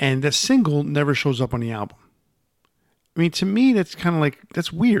 and that single never shows up on the album. I mean, to me, that's kind of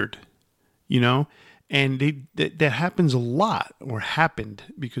that's weird, And that happens a lot, or happened,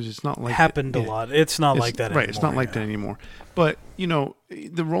 because it's not like happened a lot. It's not like that anymore. Right, it's not like that anymore. But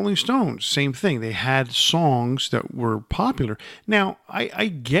the Rolling Stones, same thing. They had songs that were popular. Now, I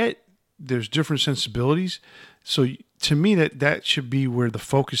get there's different sensibilities. So to me, that should be where the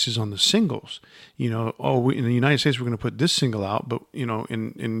focus is on the singles. In the United States we're going to put this single out, but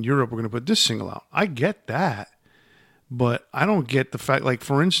in Europe we're going to put this single out. I get that, but I don't get the fact. Like,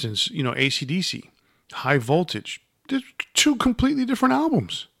 for instance, AC/DC. High Voltage. They're two completely different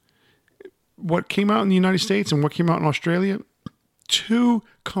albums. What came out in the United States and what came out in Australia, two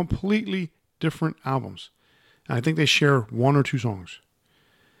completely different albums. And I think they share one or two songs.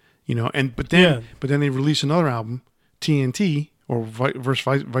 But then they release another album, TNT, or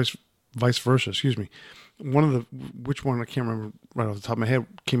vice versa. Excuse me. Which one I can't remember right off the top of my head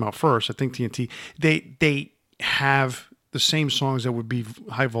came out first. I think TNT. They have the same songs that would be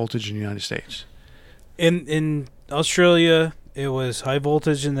High Voltage in the United States. In Australia, it was High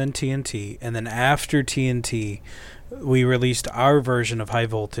Voltage and then TNT. And then after TNT, we released our version of High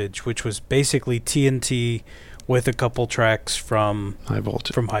Voltage, which was basically TNT with a couple tracks from High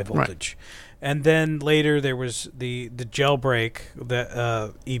Voltage. High Voltage. Right. And then later there was the Jailbreak,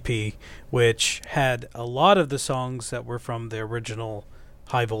 the EP, which had a lot of the songs that were from the original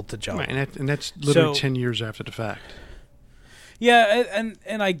High Voltage album. Right, and that's literally 10 years after the fact. Yeah,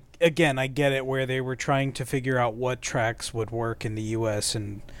 and I get it, where they were trying to figure out what tracks would work in the U.S.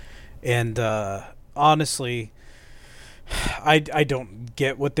 and honestly, I don't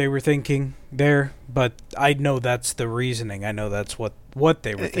get what they were thinking there, but I know that's the reasoning. I know that's what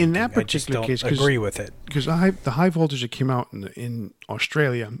they were thinking. In that particular case, agree with it, because the High Voltage that came out in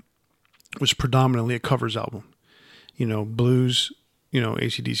Australia was predominantly a covers album. Blues,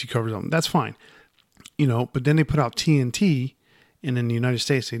 AC/DC covers album. That's fine. But then they put out TNT, and in the United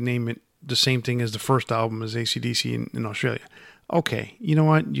States they name it the same thing as the first album as AC/DC in Australia. Okay, you know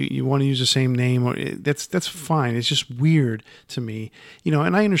what? You want to use the same name, or that's fine. It's just weird to me,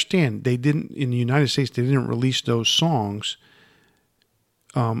 And I understand they didn't in the United States. They didn't release those songs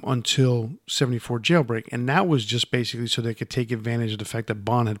until '74 Jailbreak, and that was just basically so they could take advantage of the fact that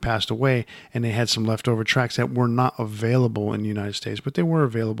Bon had passed away, and they had some leftover tracks that were not available in the United States, but they were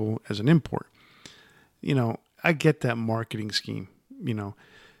available as an import. I get that marketing scheme.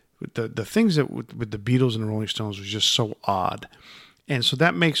 The things that with the Beatles and the Rolling Stones was just so odd. And so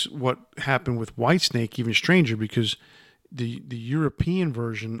that makes what happened with Whitesnake even stranger, because the European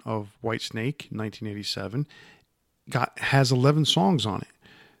version of Whitesnake, 1987, has 11 songs on it.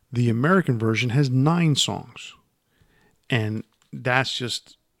 The American version has 9 songs. And that's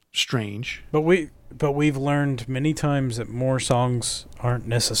just strange. But we've learned many times that more songs aren't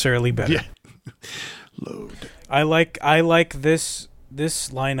necessarily better. Yeah. Load. I like this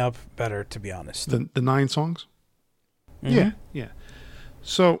lineup better, to be honest. The 9 songs? Mm-hmm. Yeah.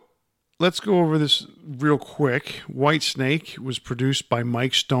 So let's go over this real quick. Whitesnake was produced by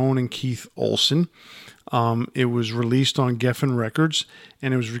Mike Stone and Keith Olsen. It was released on Geffen Records,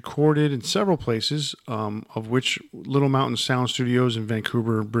 and it was recorded in several places, of which Little Mountain Sound Studios in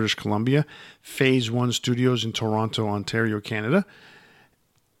Vancouver, British Columbia, Phase 1 Studios in Toronto, Ontario, Canada,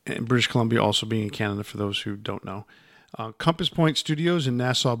 and British Columbia also being in Canada for those who don't know. Compass Point Studios in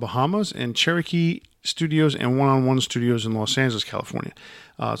Nassau, Bahamas, and Cherokee Studios and One-on-One Studios in Los Angeles, California.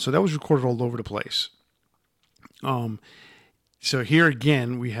 So that was recorded all over the place. So here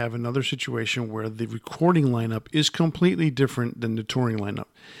again, we have another situation where the recording lineup is completely different than the touring lineup.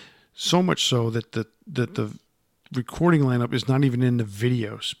 So much so that the recording lineup is not even in the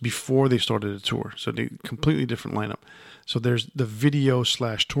videos before they started the tour. So they completely different lineup. So there's the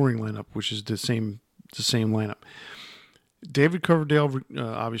video/touring lineup, which is the same lineup. David Coverdale,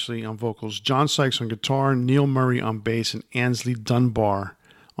 obviously, on vocals, John Sykes on guitar, Neil Murray on bass, and Ainsley Dunbar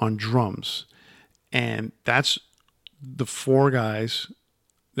on drums. And that's the 4 guys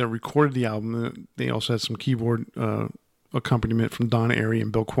that recorded the album. They also had some keyboard accompaniment from Don Airey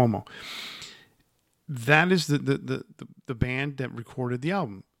and Bill Cuomo. That is the band that recorded the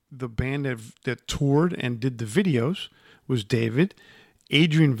album. The band that toured and did the videos was David,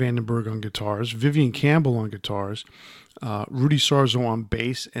 Adrian Vandenberg on guitars, Vivian Campbell on guitars, Rudy Sarzo on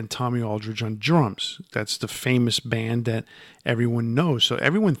bass, and Tommy Aldridge on drums. That's the famous band that everyone knows. So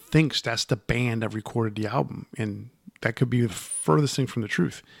everyone thinks that's the band that recorded the album, and that could be the furthest thing from the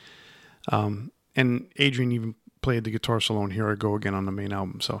truth. And Adrian even played the guitar solo in Here I Go Again on the main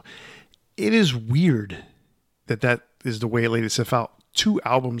album. So it is weird that is the way it laid itself out. 2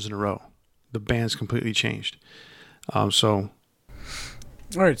 albums in a row, the band's completely changed.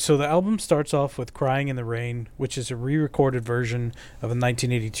 All right, so the album starts off with Crying in the Rain, which is a re-recorded version of a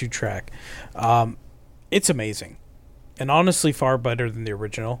 1982 track. It's amazing, and honestly far better than the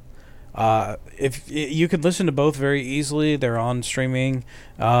original. If you can listen to both very easily, they're on streaming.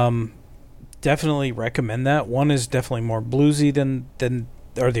 Definitely recommend that. One is definitely more bluesy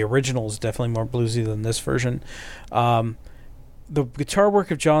or the original is definitely more bluesy than this version. The guitar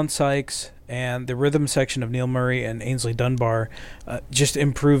work of John Sykes and the rhythm section of Neil Murray and Ainsley Dunbar just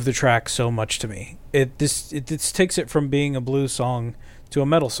improve the track so much to me. It takes it from being a blues song to a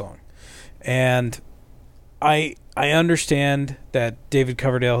metal song. And I understand that David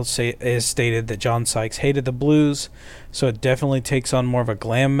Coverdale has stated that John Sykes hated the blues, so it definitely takes on more of a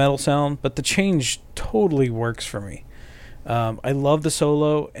glam metal sound, but the change totally works for me. I love the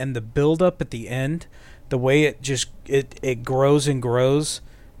solo and the build-up at the end. The way it grows and grows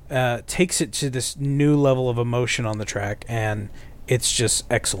takes it to this new level of emotion on the track, and it's just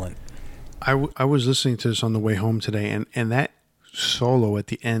excellent. I was listening to this on the way home today, and that solo at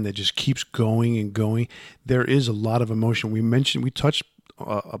the end that just keeps going and going, there is a lot of emotion. We touched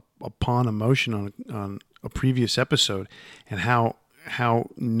upon emotion on a previous episode, and how how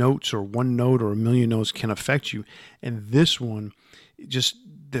notes or one note or a million notes can affect you. And this one, just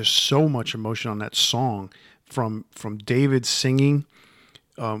there's so much emotion on that song from David singing,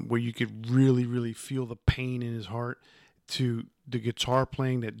 where you could really, really feel the pain in his heart, to the guitar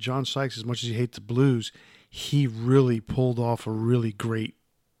playing that John Sykes, as much as he hates the blues, he really pulled off a really great,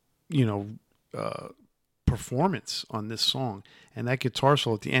 performance on this song. And that guitar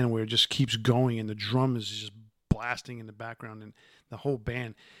solo at the end where it just keeps going and the drum is just blasting in the background and the whole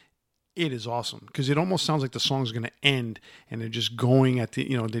band, it is awesome because it almost sounds like the song's going to end and they're just going at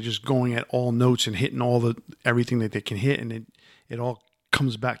they're just going at all notes and hitting everything that they can hit, and it all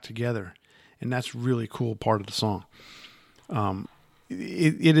comes back together. And that's really cool part of the song.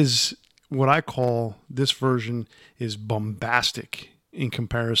 It is what I call, this version is bombastic in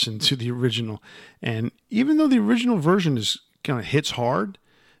comparison to the original. And even though the original version is kind of hits hard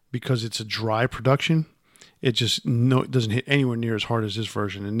because it's a dry production, it doesn't hit anywhere near as hard as this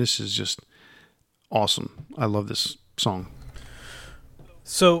version. And this is just awesome. I love this song.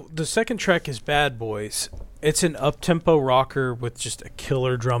 So the second track is Bad Boys. It's an up-tempo rocker with just a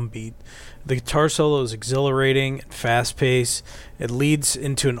killer drum beat. The guitar solo is exhilarating and fast-paced. It leads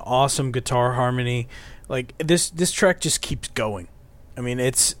into an awesome guitar harmony. Like this track just keeps going. I mean,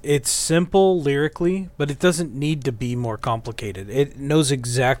 it's simple lyrically, but it doesn't need to be more complicated. It knows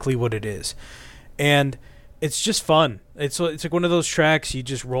exactly what it is. And it's just fun. It's like one of those tracks you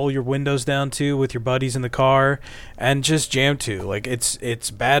just roll your windows down to with your buddies in the car and just jam to. Like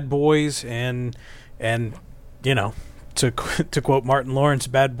it's Bad Boys and to quote Martin Lawrence,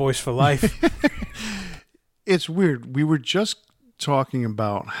 Bad Boys for Life. It's weird. We were just talking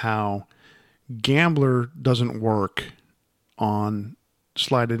about how Gambler doesn't work on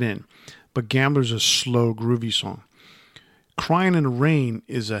Slide It In, but Gambler's a slow, groovy song. Crying in the Rain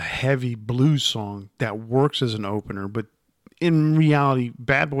is a heavy blues song that works as an opener, but in reality,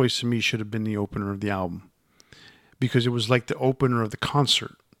 Bad Boys to me should have been the opener of the album because it was like the opener of the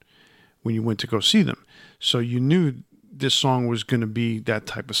concert when you went to go see them. So you knew this song was going to be that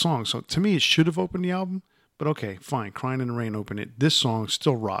type of song. So to me, it should have opened the album, but okay, fine. Crying in the Rain opened it. This song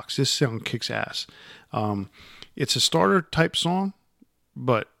still rocks. This song kicks ass. It's a starter type song,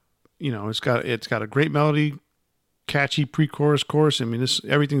 but it's got a great melody, catchy pre-chorus, chorus. I mean,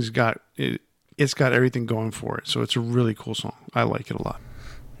 everything's got it. It's got everything going for it. So it's a really cool song. I like it a lot.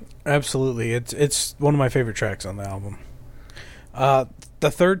 Absolutely, it's one of my favorite tracks on the album.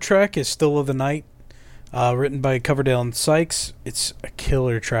 The third track is Still of the Night, written by Coverdale and Sykes. It's a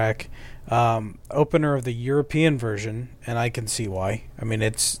killer track. Opener of the European version, and I can see why. I mean,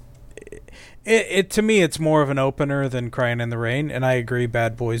 it to me, it's more of an opener than Crying in the Rain, and I agree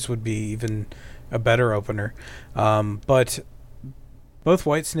Bad Boys would be even a better opener. But both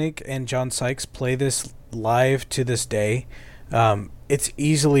Whitesnake and John Sykes play this live to this day. It's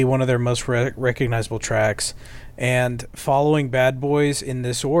easily one of their most recognizable tracks. And following Bad Boys in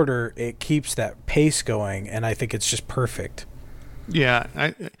this order, it keeps that pace going, and I think it's just perfect.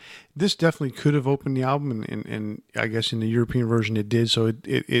 Yeah, this definitely could have opened the album, and I guess in the European version it did, so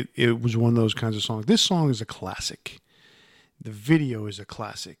it was one of those kinds of songs. This song is a classic. The video is a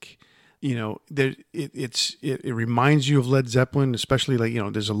classic. It reminds you of Led Zeppelin, especially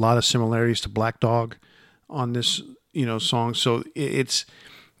there's a lot of similarities to Black Dog on this song. So it's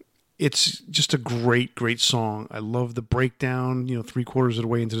just a great song. I love the breakdown. 3/4 of the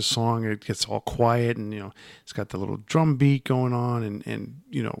way into the song, it gets all quiet, and it's got the little drum beat going on, and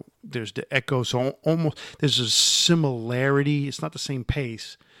there's the echo. So almost there's a similarity. It's not the same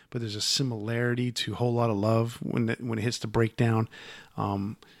pace, but there's a similarity to Whole Lot of Love when it hits the breakdown.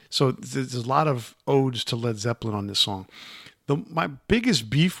 So there's a lot of odes to Led Zeppelin on this song. My biggest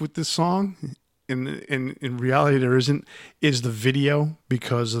beef with this song, in reality there isn't, is the video,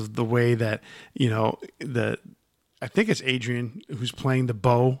 because of the way that I think it's Adrian who's playing the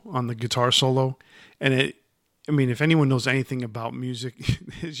bow on the guitar solo, and if anyone knows anything about music,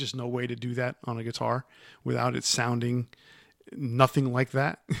 there's just no way to do that on a guitar without it sounding nothing like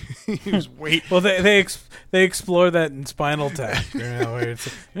that. He was well, they explore that in Spinal Tap. Where it's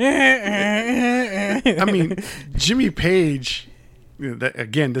Jimmy Page.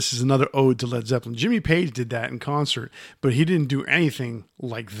 Again, this is another ode to Led Zeppelin. Jimmy Page did that in concert, but he didn't do anything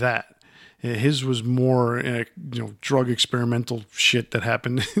like that. His was more, drug experimental shit that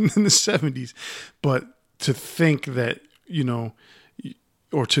happened in the 70s. But to think that,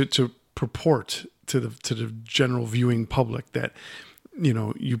 or to purport to the general viewing public that,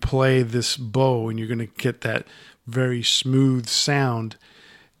 you play this bow and you're going to get that very smooth sound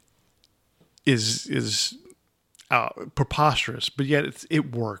is preposterous. But yet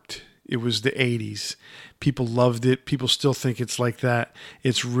it worked. It was the 80s. People loved it. People still think it's like that.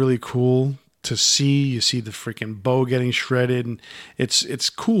 It's really cool to see. You see the freaking bow getting shredded, and it's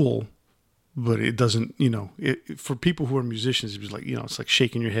cool, but it doesn't, for people who are musicians, it's like, it's like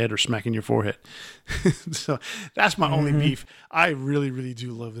shaking your head or smacking your forehead. So that's my only beef. I really, really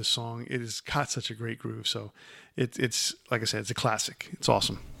do love this song. It has got such a great groove. So it's like I said, it's a classic. It's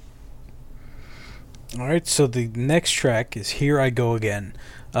awesome. All right, so the next track is Here I Go Again.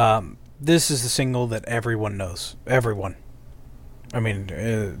 This is the single that everyone knows. Everyone. I mean,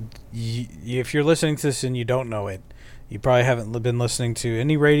 if you're listening to this and you don't know it, you probably haven't been listening to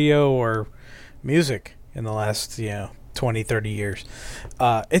any radio or music in the last 20, 30 years.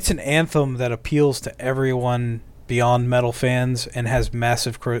 It's an anthem that appeals to everyone beyond metal fans and has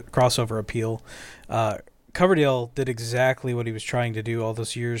massive crossover appeal. Coverdale did exactly what he was trying to do all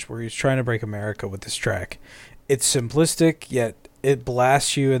those years, where he was trying to break America with this track. It's simplistic, yet it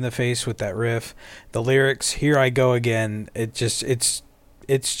blasts you in the face with that riff. The lyrics, Here I Go Again, it's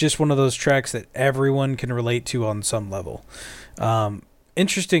just one of those tracks that everyone can relate to on some level.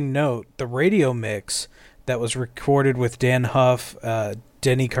 Interesting note, the radio mix that was recorded with Dan Huff,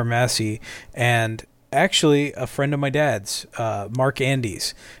 Denny Carmassi, and actually a friend of my dad's, Mark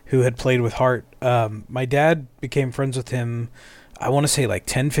Andes, who had played with Heart. My dad became friends with him, I want to say like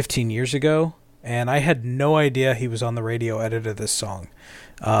 10, 15 years ago, and I had no idea he was on the radio edit of this song,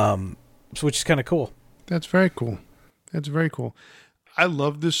 which is kind of cool. That's very cool. That's very cool. I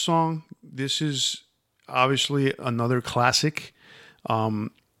love this song. This is obviously another classic.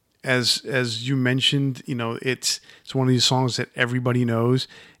 As you mentioned, it's one of these songs that everybody knows.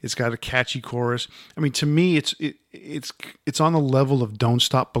 It's got a catchy chorus. I mean, to me, it's on the level of Don't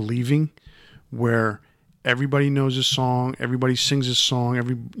Stop Believing, where everybody knows this song, everybody sings this song.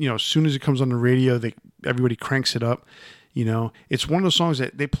 As soon as it comes on the radio, everybody cranks it up. It's one of those songs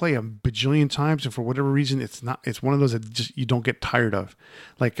that they play a bajillion times, and for whatever reason, it's one of those that just you don't get tired of.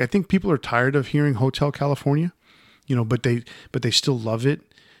 Like, I think people are tired of hearing Hotel California, but they still love it.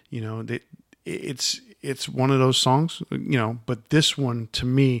 It's one of those songs, but this one, to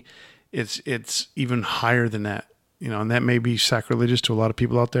me, it's even higher than that, and that may be sacrilegious to a lot of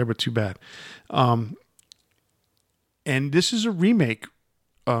people out there, but too bad. And this is a remake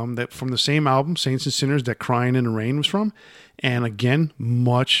that from the same album, Saints and Sinners, that Crying in the Rain was from. And again,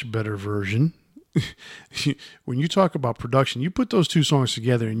 much better version. When you talk about production, you put those two songs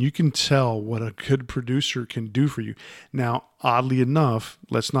together and you can tell what a good producer can do for you. Now, oddly enough,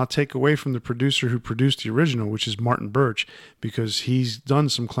 let's not take away from the producer who produced the original, which is Martin Birch, because he's done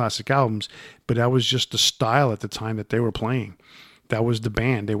some classic albums, but that was just the style at the time that they were playing. That was the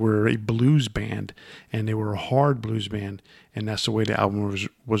band. They were a blues band, and they were a hard blues band, and that's the way the album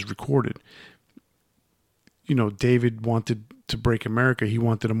was recorded. David wanted to break America. He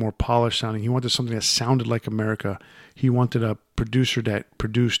wanted a more polished sounding. He wanted something that sounded like America. He wanted a producer that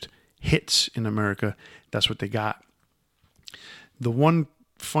produced hits in America. That's what they got. The one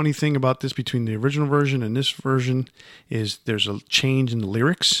funny thing about this between the original version and this version is there's a change in the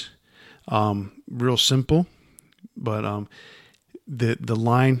lyrics. Real simple, but the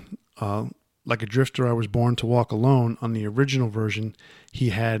line, like a drifter, I was born to walk alone, on the original version, he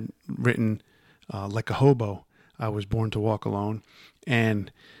had written, like a hobo, I was born to walk alone.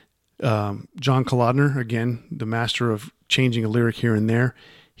 And John Kalodner, again, the master of changing a lyric here and there,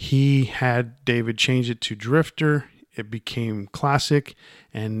 he had David change it to drifter. It became classic,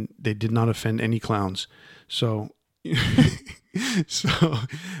 and they did not offend any clowns. So,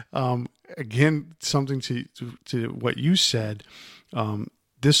 again, something to what you said.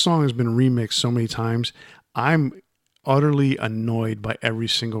 This song has been remixed so many times. I'm utterly annoyed by every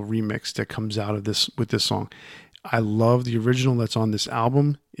single remix that comes out of this with this song. I love the original that's on this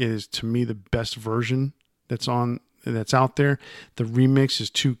album. It is, to me, the best version that's out there. The remix is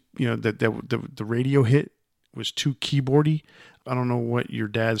too, the radio hit was too keyboardy. I don't know what your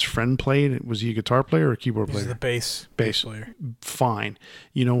dad's friend played. Was he a guitar player or a keyboard player? He's the bass player. Fine.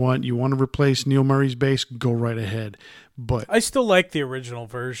 You know what? You want to replace Neil Murray's bass? Go right ahead. But I still like the original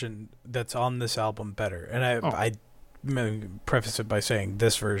version that's on this album better. And I preface it by saying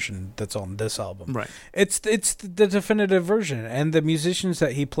this version that's on this album. Right. It's the definitive version, and the musicians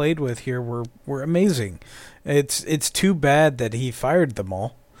that he played with here were amazing. It's too bad that he fired them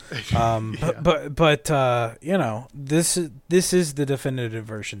all. Yeah. But this is the definitive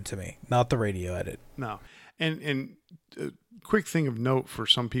version to me, not the radio edit. No. And quick thing of note for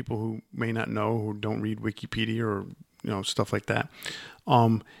some people who may not know, who don't read Wikipedia or stuff like that.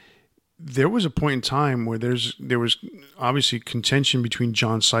 There was a point in time where there was obviously contention between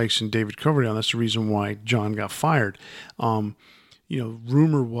John Sykes and David Coverdale. And that's the reason why John got fired.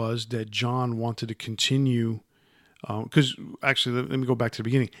 rumor was that John wanted to continue, because actually, let me go back to the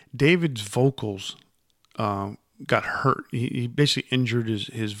beginning. David's vocals got hurt. He basically injured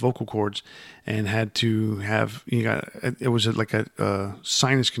his vocal cords and had to have, it was like a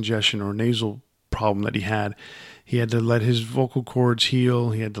sinus congestion or nasal problem that he had. He had to let his vocal cords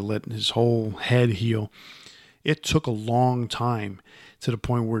heal. He had to let his whole head heal. It took a long time, to the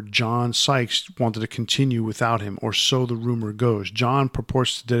point where John Sykes wanted to continue without him, or so the rumor goes. John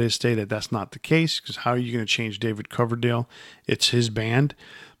purports to this day that that's not the case, because how are you going to change David Coverdale? It's his band.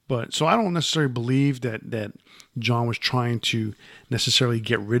 But so I don't necessarily believe that John was trying to necessarily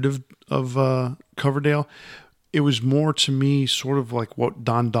get rid of Coverdale. It was more, to me, sort of like what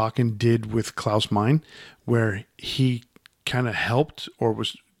Don Dokken did with Klaus Meine, where he kind of helped, or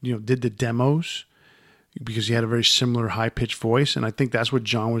was, did the demos, because he had a very similar high-pitched voice. And I think that's what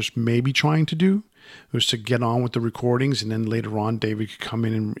John was maybe trying to do, was to get on with the recordings, and then later on David could come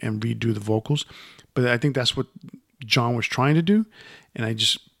in and redo the vocals. But I think that's what John was trying to do, and I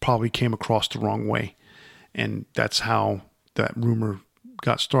just probably came across the wrong way. And that's how that rumor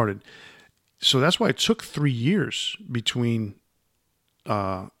got started. So that's why it took 3 years between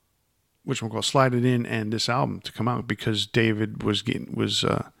Slide It In and this album to come out, because David was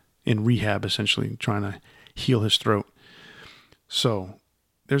in rehab, essentially trying to heal his throat. So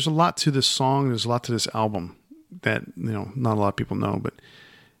there's a lot to this song. There's a lot to this album that, not a lot of people know, but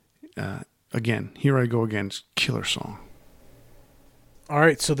again, Here I Go Again, it's a killer song. All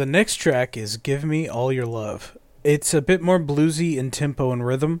right, so the next track is Give Me All Your Love. It's a bit more bluesy in tempo and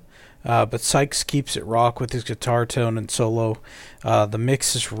rhythm, but Sykes keeps it rock with his guitar tone and solo. The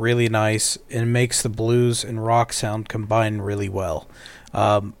mix is really nice and makes the blues and rock sound combine really well.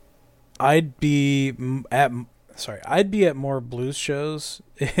 I'd be at more blues shows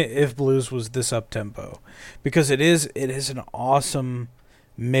if blues was this up tempo, because it is an awesome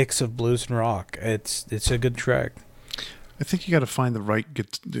mix of blues and rock. It's a good track. I think you got to find the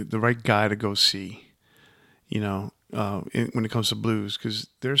right guy to go see, when it comes to blues, because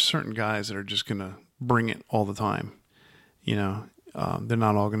there's certain guys that are just gonna bring it all the time. They're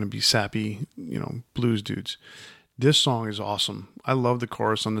not all gonna be sappy, blues dudes. This song is awesome. I love the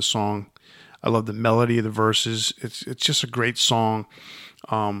chorus on this song. I love the melody of the verses. It's just a great song.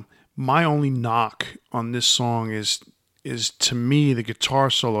 My only knock on this song is to me, the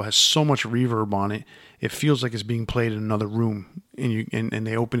guitar solo has so much reverb on it. It feels like it's being played in another room, and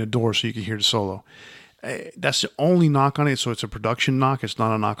they open a door so you can hear the solo. That's the only knock on it. So it's a production knock. It's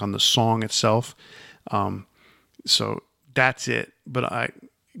not a knock on the song itself. So that's it. But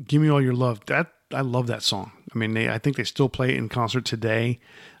Give Me All Your Love. I love that song. I mean, I think they still play it in concert today.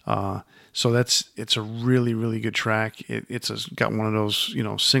 So it's a really, really good track. It's got one of those,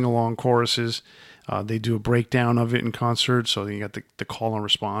 sing-along choruses. They do a breakdown of it in concert. So you got the call and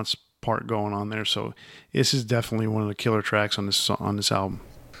response part going on there. So this is definitely one of the killer tracks on this album.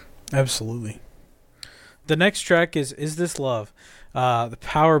 Absolutely. The next track is This Love? The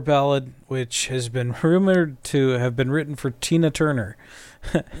power ballad, which has been rumored to have been written for Tina Turner.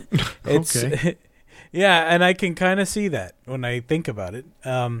 Okay. Yeah, and I can kind of see that when I think about it.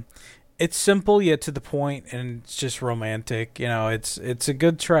 It's simple yet to the point, and it's just romantic. It's a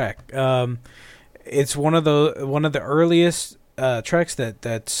good track. It's one of the earliest tracks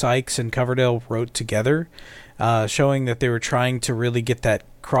that Sykes and Coverdale wrote together, showing that they were trying to really get that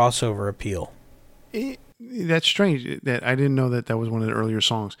crossover appeal. That's strange that I didn't know that was one of the earlier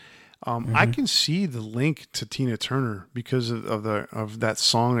songs. I can see the link to Tina Turner because of that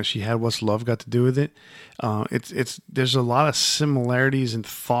song that she had. What's Love Got to Do with it? There's a lot of similarities in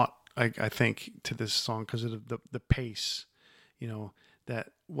thought, I think, to this song because of the pace.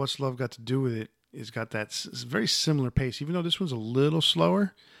 That What's Love Got to Do with it has got that very similar pace, even though this one's a little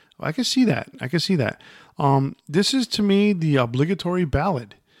slower. I can see that. This is, to me, the obligatory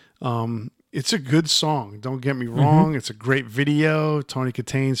ballad. It's a good song. Don't get me wrong. Mm-hmm. It's a great video. Tony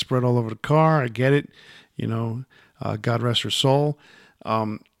Katane spread all over the car. I get it. God rest her soul.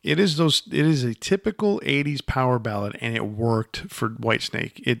 It is a typical 80s power ballad, and it worked for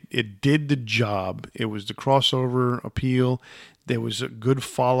Whitesnake. It did the job. It was the crossover appeal. There was a good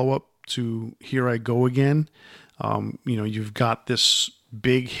follow-up to Here I Go Again. You've got this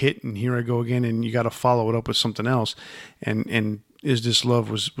big hit, and Here I Go Again, and you got to follow it up with something else. And Is This Love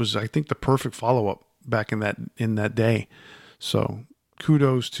was I think the perfect follow-up back in that day. So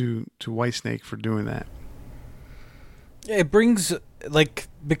kudos to Whitesnake for doing that. It brings,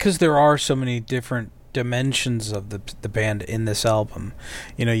 because there are so many different dimensions of the band in this album.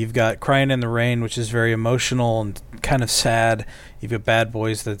 You've got Crying in the Rain, which is very emotional and kind of sad. You've got Bad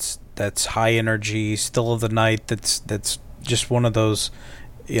Boys that's high energy. Still of the Night that's just one of those,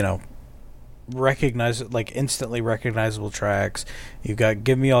 you know, instantly recognizable tracks. You've got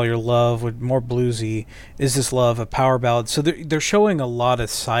 "Give Me All Your Love" with more bluesy, "Is This Love," a power ballad. So they're showing a lot of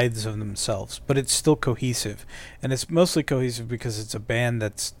sides of themselves, but it's still cohesive, and it's mostly cohesive because it's a band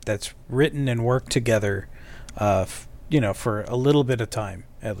that's written and worked together, for a little bit of time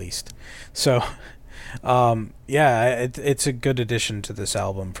at least. So, it's a good addition to this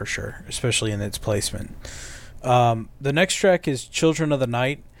album for sure, especially in its placement. The next track is "Children of the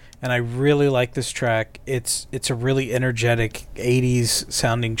Night." And I really like this track. It's a really energetic 80s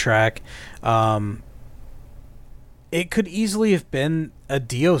sounding track. It could easily have been a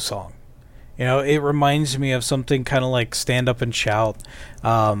Dio song. You know, it reminds me of something kind of like Stand Up and Shout.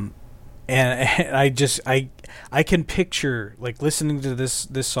 And I can picture, like, listening to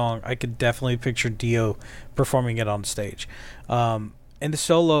this song, I could definitely picture Dio performing it on stage. And the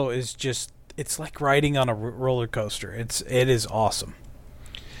solo is just, it's like riding on a roller coaster. It is awesome.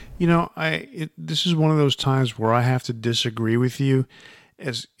 You know, this is one of those times where I have to disagree with you.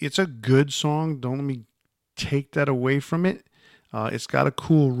 As it's a good song, don't let me take that away from it. It's got a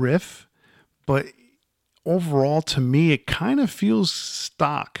cool riff, but overall, to me, it kind of feels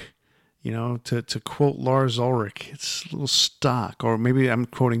stock. You know, to quote Lars Ulrich, it's a little stock, or maybe I'm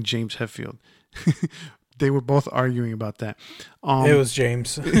quoting James Hetfield. They were both arguing about that. It was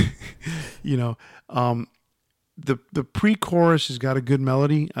James. The pre-chorus has got a good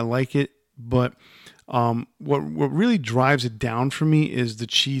melody. I like it, but what really drives it down for me is the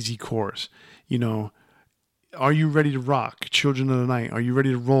cheesy chorus. You know, are you ready to rock, Children of the Night? Are you ready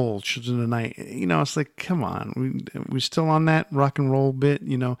to roll, Children of the Night? You know, it's like, come on, we're still on that rock and roll bit,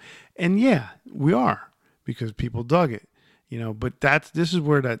 you know, and yeah, we are, because people dug it, you know. But this is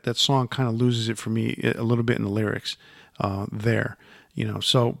where that song kind of loses it for me a little bit in the lyrics there, you know.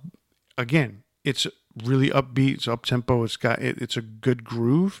 So again, it's really upbeat, it's up tempo, it's a good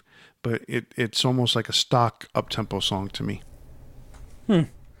groove, but it's almost like a stock up tempo song to me.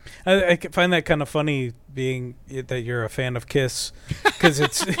 I find that kind of funny, being that you're a fan of Kiss, because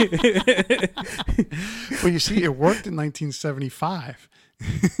it's well, you see, it worked in 1975.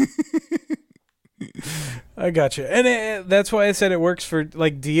 I gotcha, and that's why I said it works for,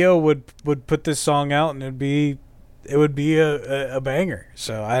 like, Dio would put this song out and it would be a banger.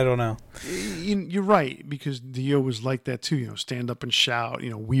 So I don't know. You're right, because Dio was like that too. You know, Stand Up and Shout.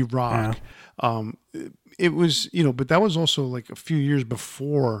 You know, We Rock. Yeah. It was, you know, but that was also like a few years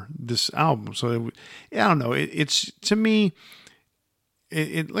before this album. So I don't know. It's to me,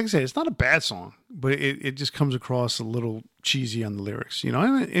 like I said, it's not a bad song, but it just comes across a little cheesy on the lyrics. You know,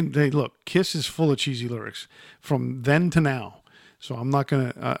 and they look, Kiss is full of cheesy lyrics from then to now. So I'm not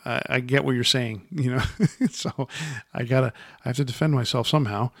gonna. I get what you're saying, you know. So I have to defend myself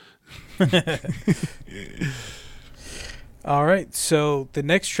somehow. All right. So the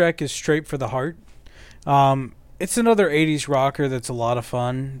next track is "Straight for the Heart." It's another 80s rocker that's a lot of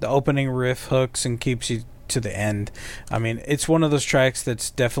fun. The opening riff hooks and keeps you to the end. I mean, it's one of those tracks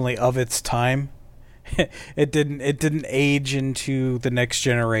that's definitely of its time. It didn't age into the next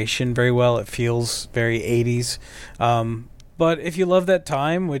generation very well. It feels very 80s. But if you love that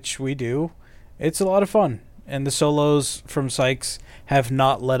time, which we do, it's a lot of fun. And the solos from Sykes have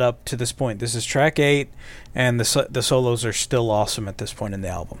not led up to this point. This is track 8, and the solos are still awesome at this point in the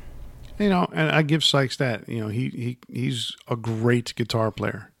album. You know, and I give Sykes that. You know, he's a great guitar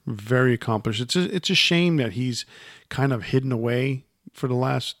player, very accomplished. It's a shame that he's kind of hidden away for the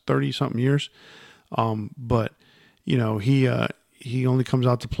last 30-something years. But you know, he only comes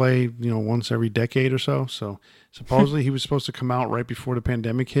out to play, you know, once every decade or so. So supposedly he was supposed to come out right before the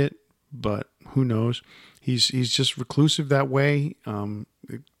pandemic hit, but who knows? He's just reclusive that way.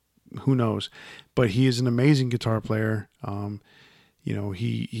 Who knows? But he is an amazing guitar player. You know,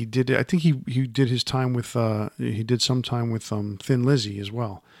 he did. I think he did his time with. He did some time with Thin Lizzy as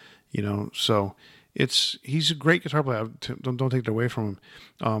well. You know, so he's a great guitar player. Don't take it away from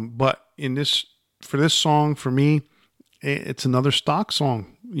him. But for this song, for me, it's another stock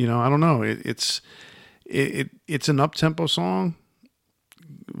song. You know, I don't know. It's an up tempo song,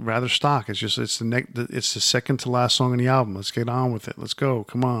 rather stock. It's the second to last song on the album. Let's get on with it. Let's go.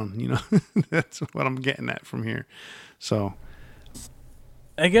 Come on. You know, that's what I'm getting at from here. So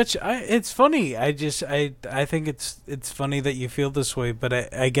I get you. It's funny. I think it's funny that you feel this way,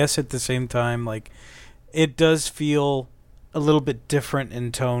 but I guess at the same time, like, it does feel a little bit different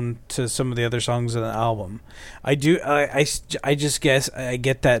in tone to some of the other songs on the album. I just guess I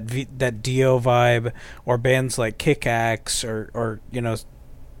get that Dio vibe, or bands like Kick Axe, or you know,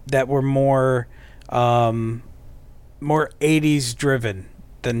 that were more 80s driven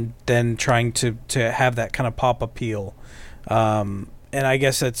than trying to have that kind of pop appeal. And I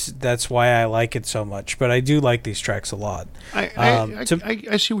guess that's why I like it so much. But I do like these tracks a lot. I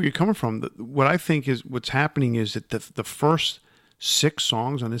see where you're coming from. What I think is what's happening is that the first 6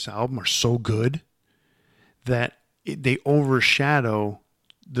 songs on this album are so good that they overshadow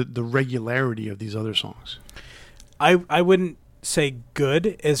the regularity of these other songs. I wouldn't say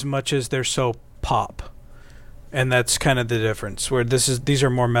good as much as they're so pop, and that's kind of the difference. Where these are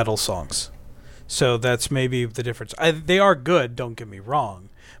more metal songs. So that's maybe the difference. They are good, don't get me wrong,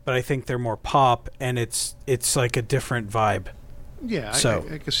 but I think they're more pop, and it's like a different vibe. Yeah, so,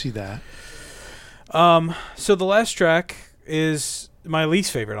 I can see that. So the last track is my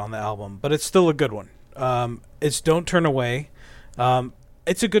least favorite on the album, but it's still a good one. It's Don't Turn Away.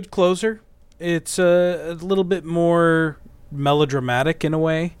 It's a good closer. It's a little bit more melodramatic in a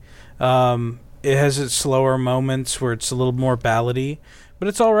way. It has its slower moments where it's a little more ballady. But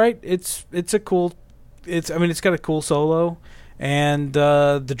it's all right. It's got a cool solo, and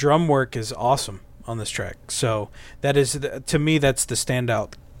the drum work is awesome on this track. So that is to me that's the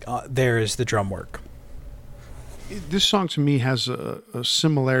standout. There is the drum work. This song to me has a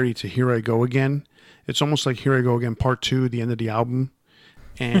similarity to Here I Go Again. It's almost like Here I Go Again Part 2, the end of the album,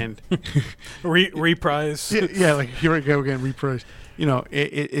 and reprise. Yeah, like Here I Go Again reprise. You know,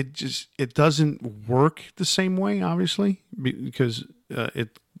 it doesn't work the same way, obviously, because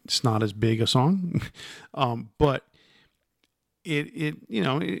it's not as big a song, but it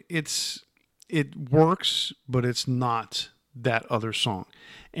works, but it's not that other song,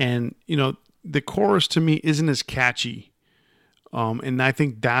 and the chorus to me isn't as catchy, and I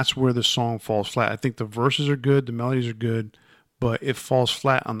think that's where the song falls flat. I think the verses are good, the melodies are good, but it falls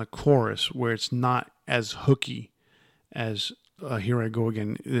flat on the chorus where it's not as hooky as Here I Go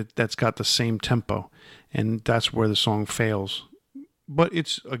Again. That's got the same tempo, and that's where the song fails. But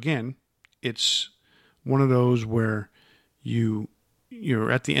it's one of those where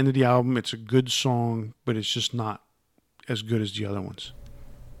you're at the end of the album. It's a good song, but it's just not as good as the other ones.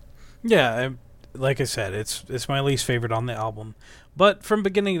 Yeah, like I said, it's my least favorite on the album. But from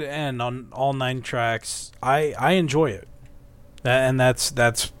beginning to end, on all 9 tracks, I enjoy it, and that's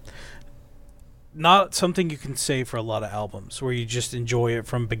not something you can say for a lot of albums where you just enjoy it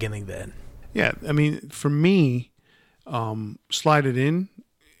from beginning to end. Yeah, I mean, for me. Slide It In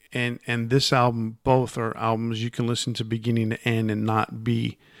and this album, both are albums you can listen to beginning to end and not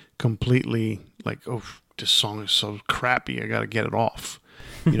be completely like, oh, this song is so crappy, I got to get it off.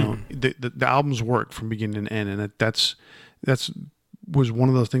 The albums work from beginning to end, and that's was one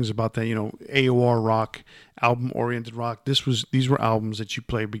of those things about that. AOR rock, album oriented rock. These were albums that you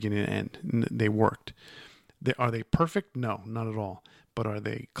play beginning to end, and they worked. Are they perfect? No, not at all. But are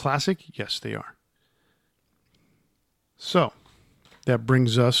they classic? Yes, they are. So, that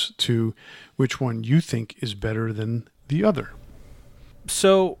brings us to which one you think is better than the other.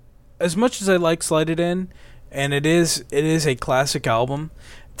 So, as much as I like Slide It In, and it is a classic album,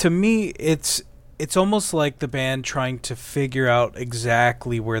 to me it's almost like the band trying to figure out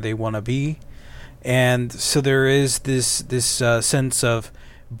exactly where they want to be. And so there is this sense of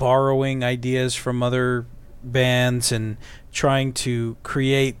borrowing ideas from other bands and trying to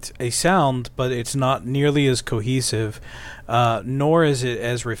create a sound, but it's not nearly as cohesive, nor is it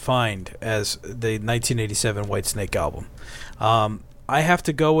as refined as the 1987 Whitesnake album. I have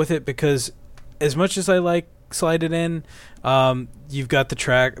to go with it because as much as I like Slide It In, you've got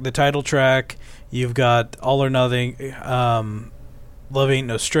the title track, you've got All or Nothing, Love Ain't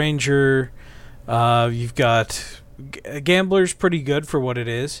No Stranger, you've got Gambler's pretty good for what it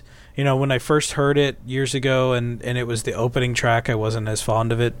is. When I first heard it years ago and it was the opening track, I wasn't as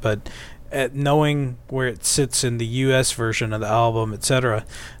fond of it, but knowing where it sits in the US version of the album, etc.,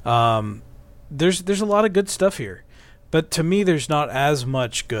 there's a lot of good stuff here. But to me, there's not as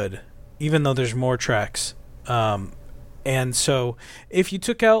much good, even though there's more tracks. And so if you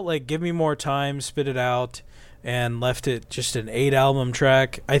took out, like, Give Me More Time, Spit It Out, and left it just an 8-album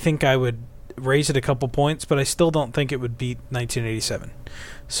track, I think I would raise it a couple points, but I still don't think it would beat 1987.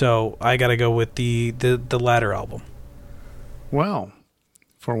 So I got to go with the latter album. Well,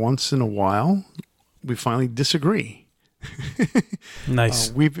 for once in a while, we finally disagree.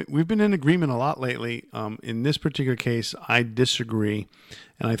 Nice. We've been in agreement a lot lately. In this particular case, I disagree,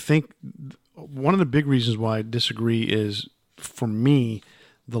 and I think one of the big reasons why I disagree is, for me,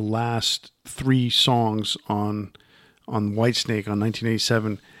 the last 3 songs on Whitesnake on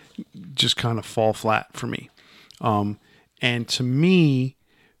 1987 just kind of fall flat for me. And to me,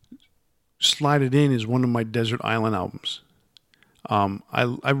 Slide It In is one of my Desert Island albums.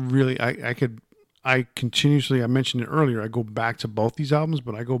 I continuously, I mentioned it earlier, I go back to both these albums,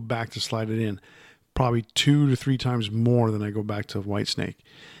 but I go back to Slide It In probably 2 to 3 times more than I go back to Whitesnake.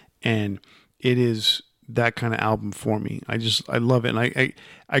 And it is that kind of album for me. I love it. And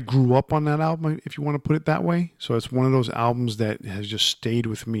I grew up on that album, if you want to put it that way. So it's one of those albums that has just stayed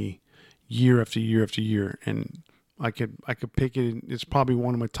with me year after year after year. And I could pick it. It's probably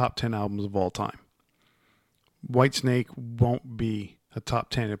one of my top 10 albums of all time. Whitesnake won't be a top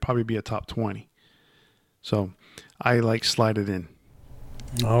 10. It'd probably be a top 20. So I slide it in.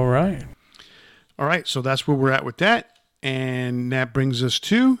 All right. All right. So that's where we're at with that. And that brings us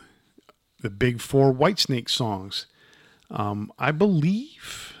to the big 4 Whitesnake songs. I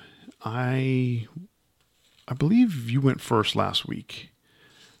believe you went first last week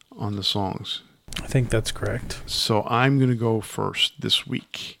on the songs. I think that's correct. So I'm going to go first this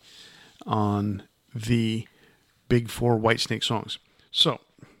week on the big 4 Whitesnake songs. So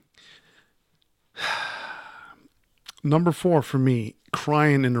number 4 for me,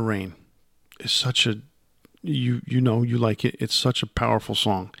 Crying in the Rain, is such a, you like it. It's such a powerful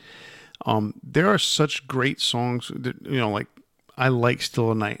song. There are such great songs that, I like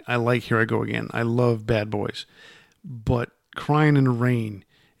Still a Night. I like Here I Go Again. I love Bad Boys. But Crying in the Rain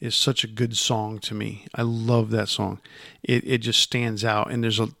is such a good song to me. I love that song. It just stands out. And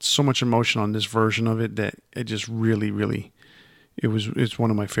there's so much emotion on this version of it that it just really, really, it's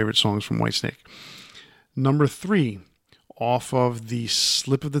one of my favorite songs from Whitesnake. Number 3, off of the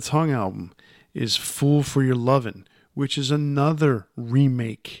Slip of the Tongue album, is Fool for Your Lovin', which is another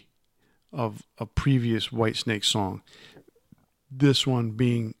remake of a previous Whitesnake song. This one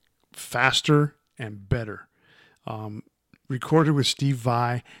being faster and better. Recorded with Steve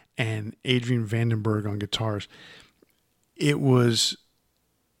Vai and Adrian Vandenberg on guitars.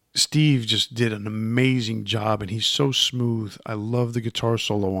 Steve just did an amazing job, and he's so smooth. I love the guitar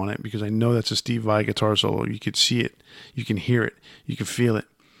solo on it because I know that's a Steve Vai guitar solo. You could see it, you can hear it, you can feel it.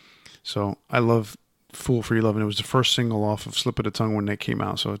 So I love Fool for Your Lovin'. It was the first single off of Slip of the Tongue when that came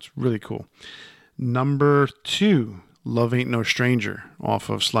out, so it's really cool. Number 2, Love Ain't No Stranger, off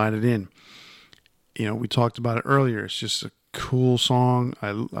of Slide It In. We talked about it earlier. It's just a cool song.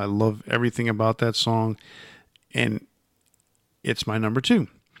 I love everything about that song, and it's my number 2.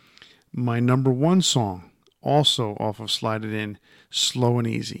 My number 1 song, also off of Slide It In, Slow and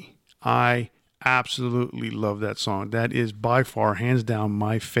Easy. I absolutely love that song. That is by far, hands down,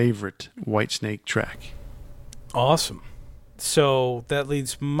 my favorite Whitesnake track. Awesome. So that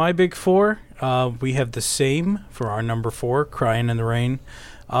leads my big 4. We have the same for our number 4, Crying in the Rain.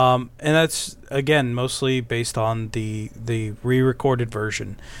 And that's, again, mostly based on the re-recorded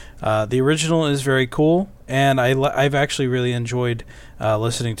version. The original is very cool, and I've actually really enjoyed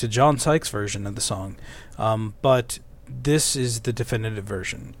listening to John Sykes' version of the song. But this is the definitive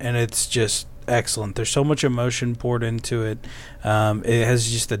version, and it's just excellent. There's so much emotion poured into it. It has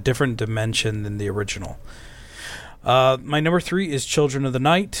just a different dimension than the original. My number 3 is Children of the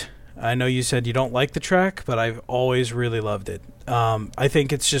Night. I know you said you don't like the track, but I've always really loved it. I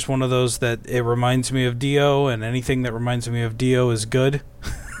think it's just one of those that it reminds me of Dio, and anything that reminds me of Dio is good.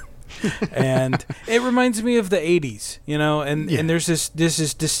 And it reminds me of the 80s, and there's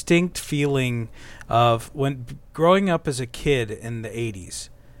this distinct feeling of when growing up as a kid in the 80s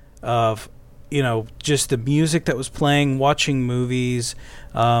of, just the music that was playing, watching movies,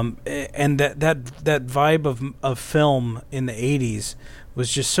 and that vibe of film in the 80s was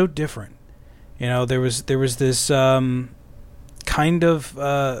just so different. There was this kind of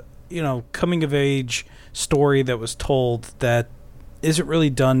coming of age story that was told that isn't really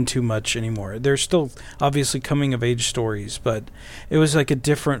done too much anymore. There's still obviously coming of age stories, but it was like a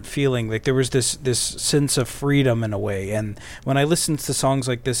different feeling. Like there was this sense of freedom in a way. And when I listen to songs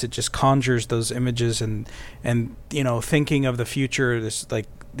like this, it just conjures those images and thinking of the future,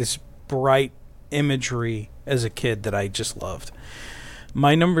 this bright imagery as a kid that I just loved.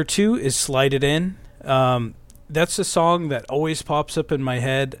 My number 2 is Slide It In. That's a song that always pops up in my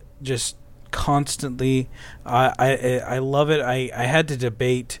head, just constantly. I love it. I had to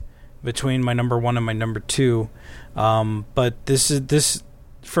debate between my number 1 and my number 2, but this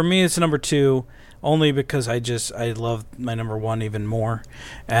for me it's number 2 only because I love my number 1 even more,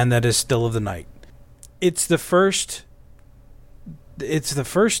 and that is Still of the Night. It's the first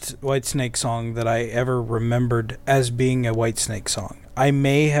Whitesnake song that I ever remembered as being a Whitesnake song. I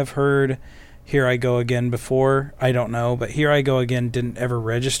may have heard Here I Go Again before, I don't know, but Here I Go Again didn't ever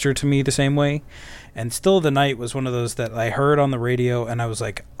register to me the same way. And Still of the Night was one of those that I heard on the radio and I was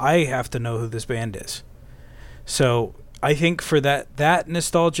like, I have to know who this band is. So I think for that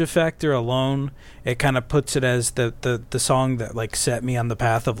nostalgia factor alone, it kind of puts it as the song that set me on the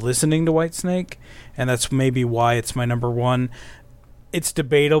path of listening to Whitesnake, and that's maybe why it's my number 1. It's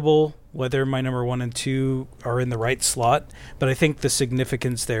debatable whether my number 1 and 2 are in the right slot, but I think the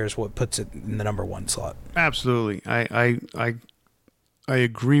significance there is what puts it in the number 1 slot. Absolutely. I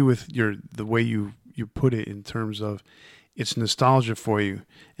agree with the way you put it in terms of it's nostalgia for you,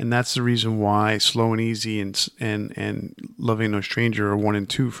 and that's the reason why Slow and Easy and Loving No Stranger are 1 and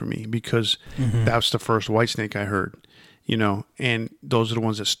 2 for me, because that's the first Whitesnake I heard, and those are the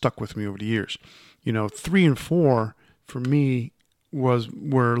ones that stuck with me over the years. 3 and 4 for me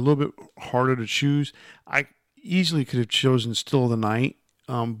were a little bit harder to choose. I easily could have chosen Still of the Night,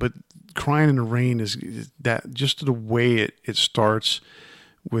 but Crying in the Rain is that just the way it starts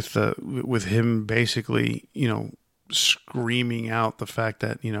with him basically, screaming out the fact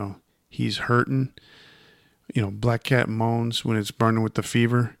that, he's hurting. Black Cat moans when it's burning with the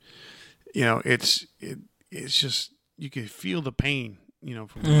fever. It's just, you can feel the pain,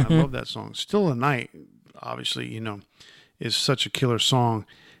 from I love that song. Still a Night, obviously, is such a killer song.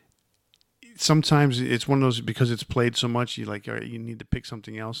 Sometimes it's one of those, because it's played so much, you like, all right, you need to pick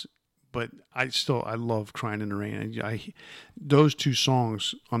something else. But I love Crying in the Rain. Those two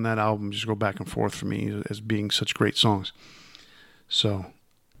songs on that album just go back and forth for me as being such great songs. So,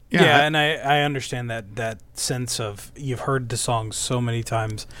 and I understand that sense of you've heard the song so many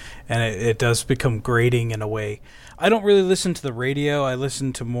times, and it does become grating in a way. I don't really listen to the radio. I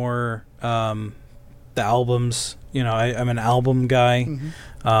listen to more the albums. I'm an album guy,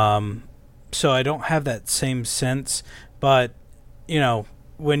 so I don't have that same sense. But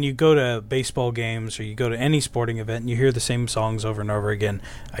when you go to baseball games or you go to any sporting event and you hear the same songs over and over again,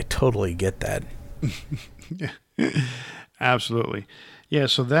 I totally get that. Yeah, absolutely. Yeah,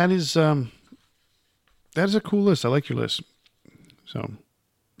 so that is a cool list. I like your list. So,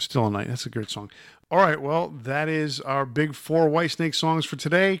 Still a Night. That's a great song. All right, well, that is our big 4 Whitesnake songs for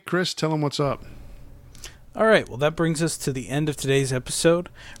today. Chris, tell them what's up. All right, well, that brings us to the end of today's episode.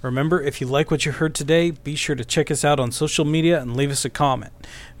 Remember, if you like what you heard today, be sure to check us out on social media and leave us a comment.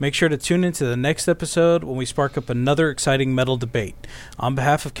 Make sure to tune into the next episode when we spark up another exciting metal debate. On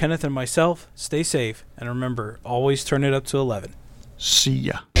behalf of Kenneth and myself, stay safe, and remember, always turn it up to 11. See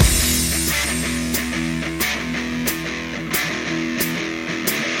ya.